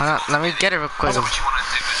it's kind of difficult Let me to get it real quick. So what you want to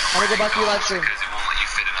do is I'm gonna go back to your live stream. because it won't let you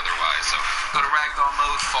fit in otherwise. So go to ragdoll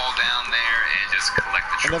mode, fall down there, and just collect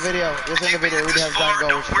the In the trophy. video, just in the video, we have giant goat.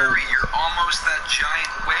 Don't worry, you're almost that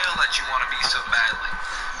giant whale that you want to be so badly.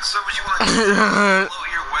 So what you want to do is float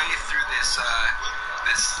your way through this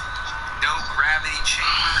no gravity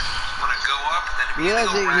chamber. You want to go up, then You realize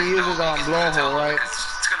immediately go he uses ragdoll into the blowhole, tunnel right? because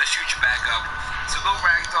it's gonna shoot you back up. So go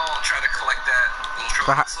ragdoll and try to collect that little trophy.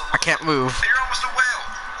 But in slow I can't motion. move. You're almost a whale.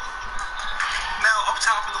 Now up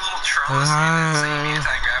top of the little trellis in that same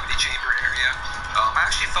anti-gravity chamber area. I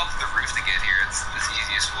actually fell through the roof to get here. It's the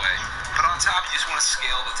easiest way. But on top, you just want to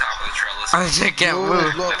scale the top of the trellis. I just can't Ooh,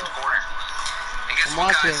 move. look. Left corner. And guess I'm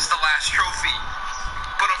what, watching. guys? It's the last trophy.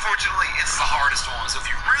 But unfortunately, it's the hardest one. So if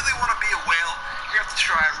you really want to be a whale, you have to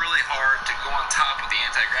try really hard to go on top of the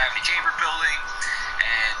anti-gravity chamber building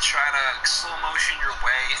and try to slow motion your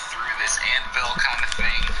way through this anvil kind of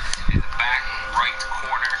thing in the back right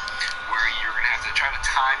corner where you're going to have to try to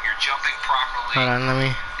time your jumping properly. Hold on, let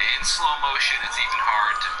me. In slow motion, it's even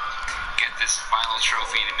hard to get this final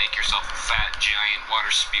trophy to make yourself a fat, giant,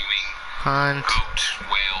 water-spewing Hunt. goat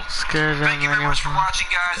whale. Scared Thank you very much for watching,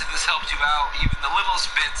 guys. If this helped you out, even the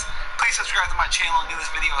littlest bit, please subscribe to my channel and give this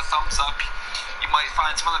video a thumbs up. You might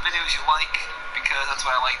find some other videos you like, because that's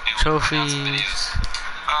what I like doing. putting out some Trophies. videos.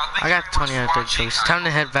 I got 20 out there trophies. Time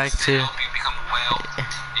to head back to. Help you become a whale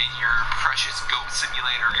in your precious goat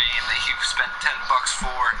simulator game that you've spent $10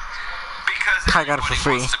 for. Because I got it for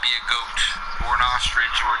free. everybody wants to be a goat, or an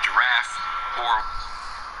ostrich, or a giraffe, or...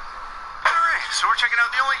 Alright, so we're checking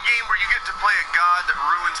out the only game where you get to play a god that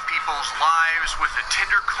ruins people's lives with a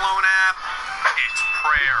Tinder clone app. It's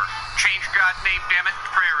Prayer. Change your god name, damn it.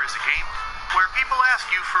 Prayer is a game where people ask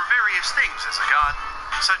you for various things as a god.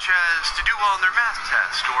 such as to do well on their math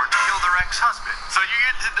test or to kill their ex-husband. So you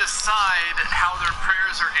get to decide how their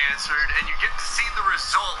prayers are answered, and you get to see the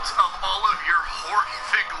result of all of your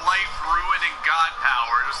horrific life-ruining God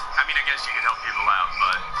powers. I mean, I guess you can help people out,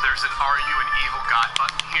 but there's an "Are you an evil God"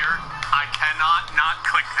 button here. I cannot not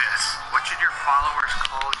click this. What should your followers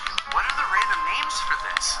call you? What are the random names for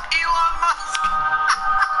this? Elon Musk!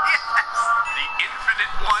 Yes! The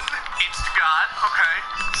Infinite One, Insta-God, okay.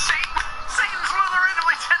 Satan! Satan's one of the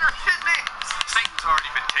randomly generated names. Satan's already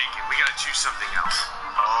been taken. We gotta choose something else.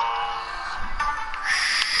 Oh,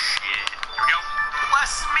 shit. Here we go.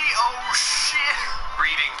 Bless me, oh shit.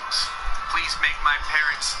 Greetings. Please make my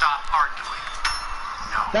parents stop arguing.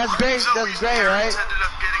 No. That's great. That's great, right? Ended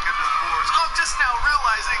up getting a divorce. Oh, just now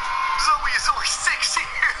realizing Zoe is only 6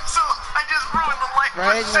 years, so I just ruined the life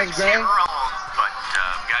Right, of a that's great. 6-year-old. But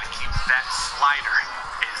gotta keep that slider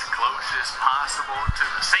as close as possible to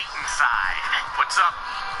the Satan side. What's up?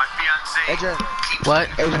 My fiance Adrian. keeps What?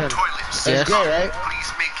 cleaning the Adrian. toilets. Yes. That's great, right? Please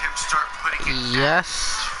make him start putting it down. Yes.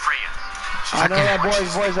 Freya. I know that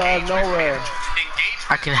boy's voice out of nowhere.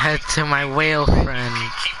 I can head to my whale friend.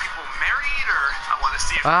 Keep people married, or I want to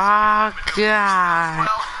see if Oh, God.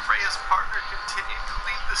 Well, Freya's partner continued to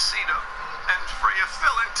leave the seat up, and Freya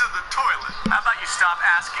fell into the toilet. How about you stop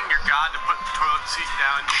asking your God to put the toilet seat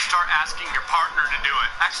down and start asking your partner to do it?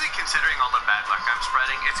 Actually, considering all the bad luck I'm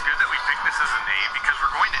spreading, it's good that we picked this as a name because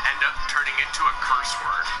we're going to end up turning into a curse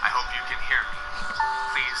word. I hope you can hear me.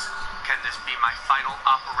 Please, can this be my final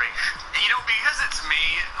operation? You know, because it's me,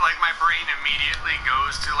 like, my brain immediately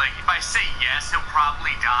goes to, like, if I say yes, he'll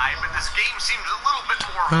probably die, but this game seems a little bit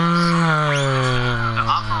more The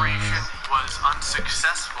operation was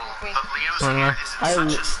unsuccessful, but Leo's hand is in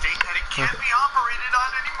such a state that it can't be operated on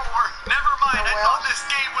anymore. Never mind, I thought this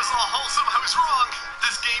game was all wholesome. I was wrong.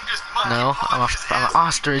 This game just No, I'm an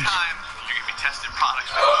ostrich. You're gonna be testing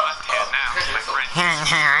products with your left hand now, my friend. 13.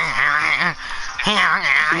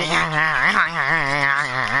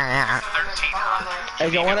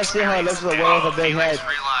 Hey, I want to see how it looks with a whale with a big head.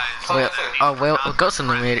 Well, Goat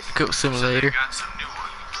Simulator. Goat Simulator. Damn,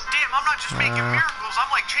 I'm not just making miracles, I'm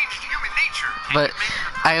like changing human nature. But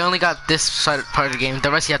I only got this side part of the game. The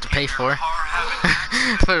rest you have to pay for.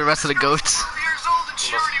 For the rest of the goats. 12 years old and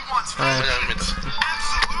she already wants vengeance.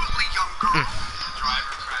 Absolutely, young girl.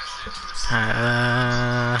 Driver crashed into a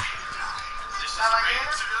This is a real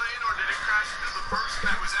civilian, or did it crash into the person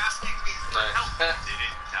that was asking me for help? Did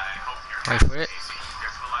it? I hope you're Wait for it. Your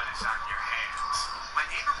blood is on your hands. My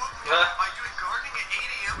neighbor woke me up by doing gardening at 8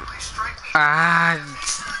 a.m. Please strike me.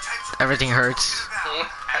 Everything hurts.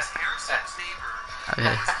 As Harrison's neighbor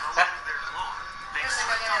Okay. was mowing their lawn, they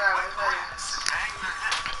slipped on wet grass and banged their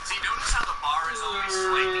head. See, notice how the bar is always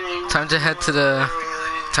slightly Time to head to the.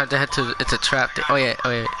 Time to head to. It's a trap. Oh yeah. Oh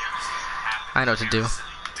yeah. I know what to do. Do you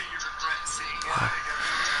regret seeing it again?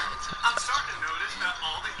 I'm starting to notice that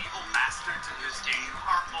all the evil bastards in this game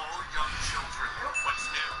are all young children. What's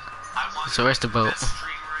new? I want So where's the boat? best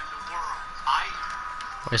streamer in the world.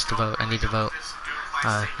 Where's the boat? I need the boat.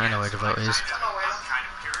 I know where the boat is. I'm kind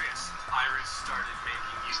of curious. Iris started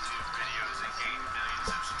making YouTube videos and gained millions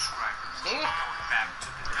of subscribers. Going back to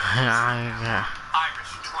the Iris,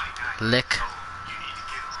 you're 29. Lick. Oh, you need to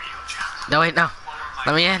get a real job. No wait, no.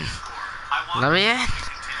 Let me in. I want Let me in. to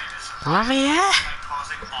continue to support Let me in. by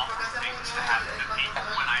causing awful things to happen to people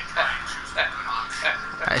when I try and choose a good option.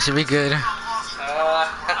 I should be good. Okay, Nancy,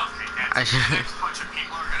 I should. the next bunch of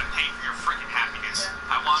people are gonna pay for your freaking happiness.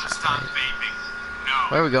 I want to stop vaping. No.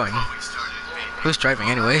 Where are we going? But we started vaping. Who's driving,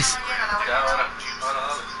 anyways? She then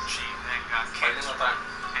got canceled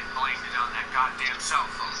and blamed it on that goddamn cell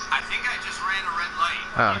phone. I think I just ran a red light.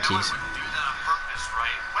 Oh, You know jeez. I wouldn't do that on purpose,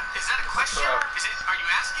 right? What is that a question? Is it? Are you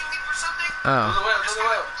asking me for something? Oh. I'm gonna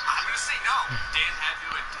say no. Dan had to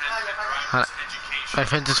attend a Huh. driver's education. My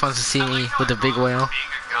friend just wants to see me with a big whale.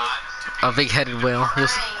 Being a god to A big-headed whale.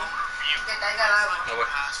 Just.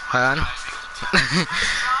 Hold on.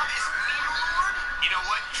 You know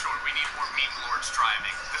what? Sure, we need more meme lords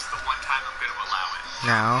driving. This is the one time I'm going to allow it.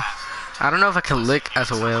 Now. I don't know if I can lick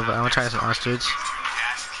as a whale, but I'm gonna try as an ostrich.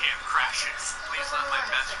 Dash cam crashes. Please let my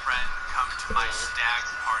best friend come to my stag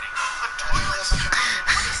party. A toilet.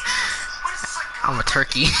 What is this like? I'm a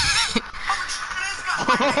turkey. Oh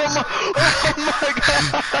my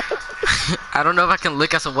god. I don't know if I can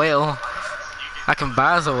lick as a whale. I can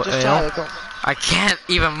buy as a Just try whale. it. Go. I can't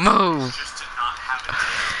even move. Just to not have a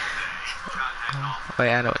terrible day. John had an awful.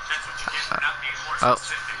 Wait, I know it. That's what you get for not being more Oh.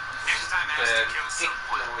 specific. Next time ask to kill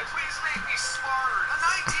someone. Please make me smarter. A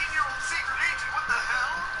 19-year-old secret agent. What the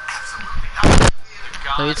hell? Absolutely not. The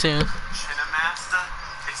Love you god too. Shinamaster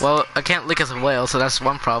is Well, I can't lick as a whale, so that's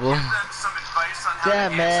one problem. give them some advice on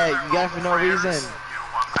Damn, man, you got it for no reason.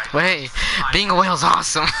 But hey, being a whale is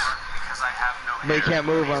awesome. But you can't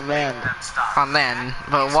move on land. On land,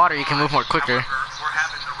 but water you can move more quicker. We're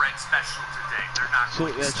having the red special today. They're not True,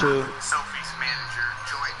 going yeah, to true. stop. Sophie's manager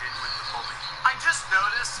joined in with the bully. I just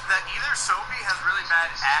noticed that either Sophie has really bad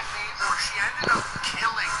acne or she ended up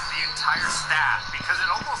killing the entire staff because it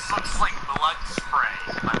almost looks like blood spray.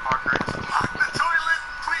 My partner is block the toilet.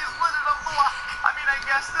 Please let it unblock. I mean, I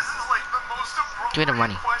guess this is like the most appropriate Give me the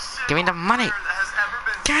money. question Give me the money. that has ever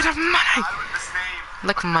been Give me the money. said with this name.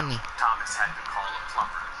 Look, money. Thomas had to call a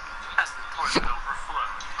plumber as the toilet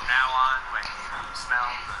overflowed. From now on, when you smell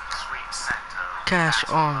the sweet scent of Cash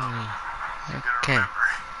only. you're Okay. gonna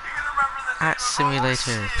remember the Hat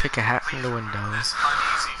simulator. Pick a hat from the window.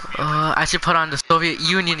 I should put on the Soviet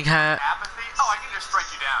Union hat. apathy. Oh, I can just write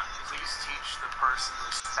you down. Please teach the person who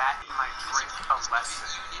spat in my drink a lesson.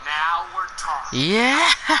 Now we're talking. Yeah.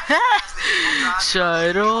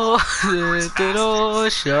 Shiro. Next time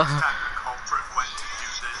the culprit went to do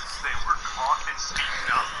this, they were caught and beaten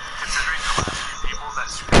up. Considering the last few people that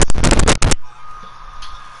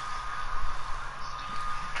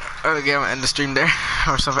Okay, I'm gonna end the stream there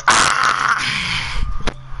or something.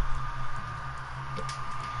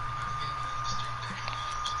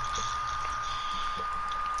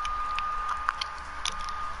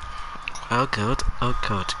 Oh goat, oh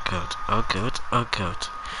goat, goat, oh goat, oh goat.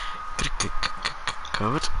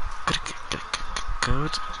 Goat,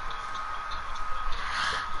 goat.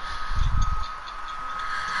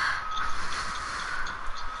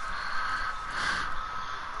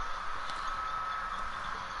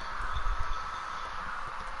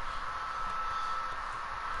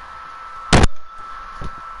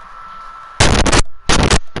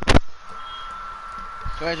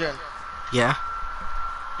 Adrian, Yeah,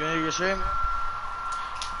 you wanna do your stream?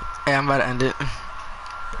 hey, I'm about to end it.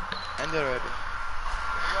 End it already.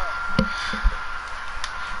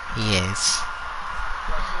 Yes.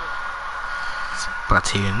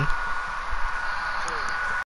 Splatoon.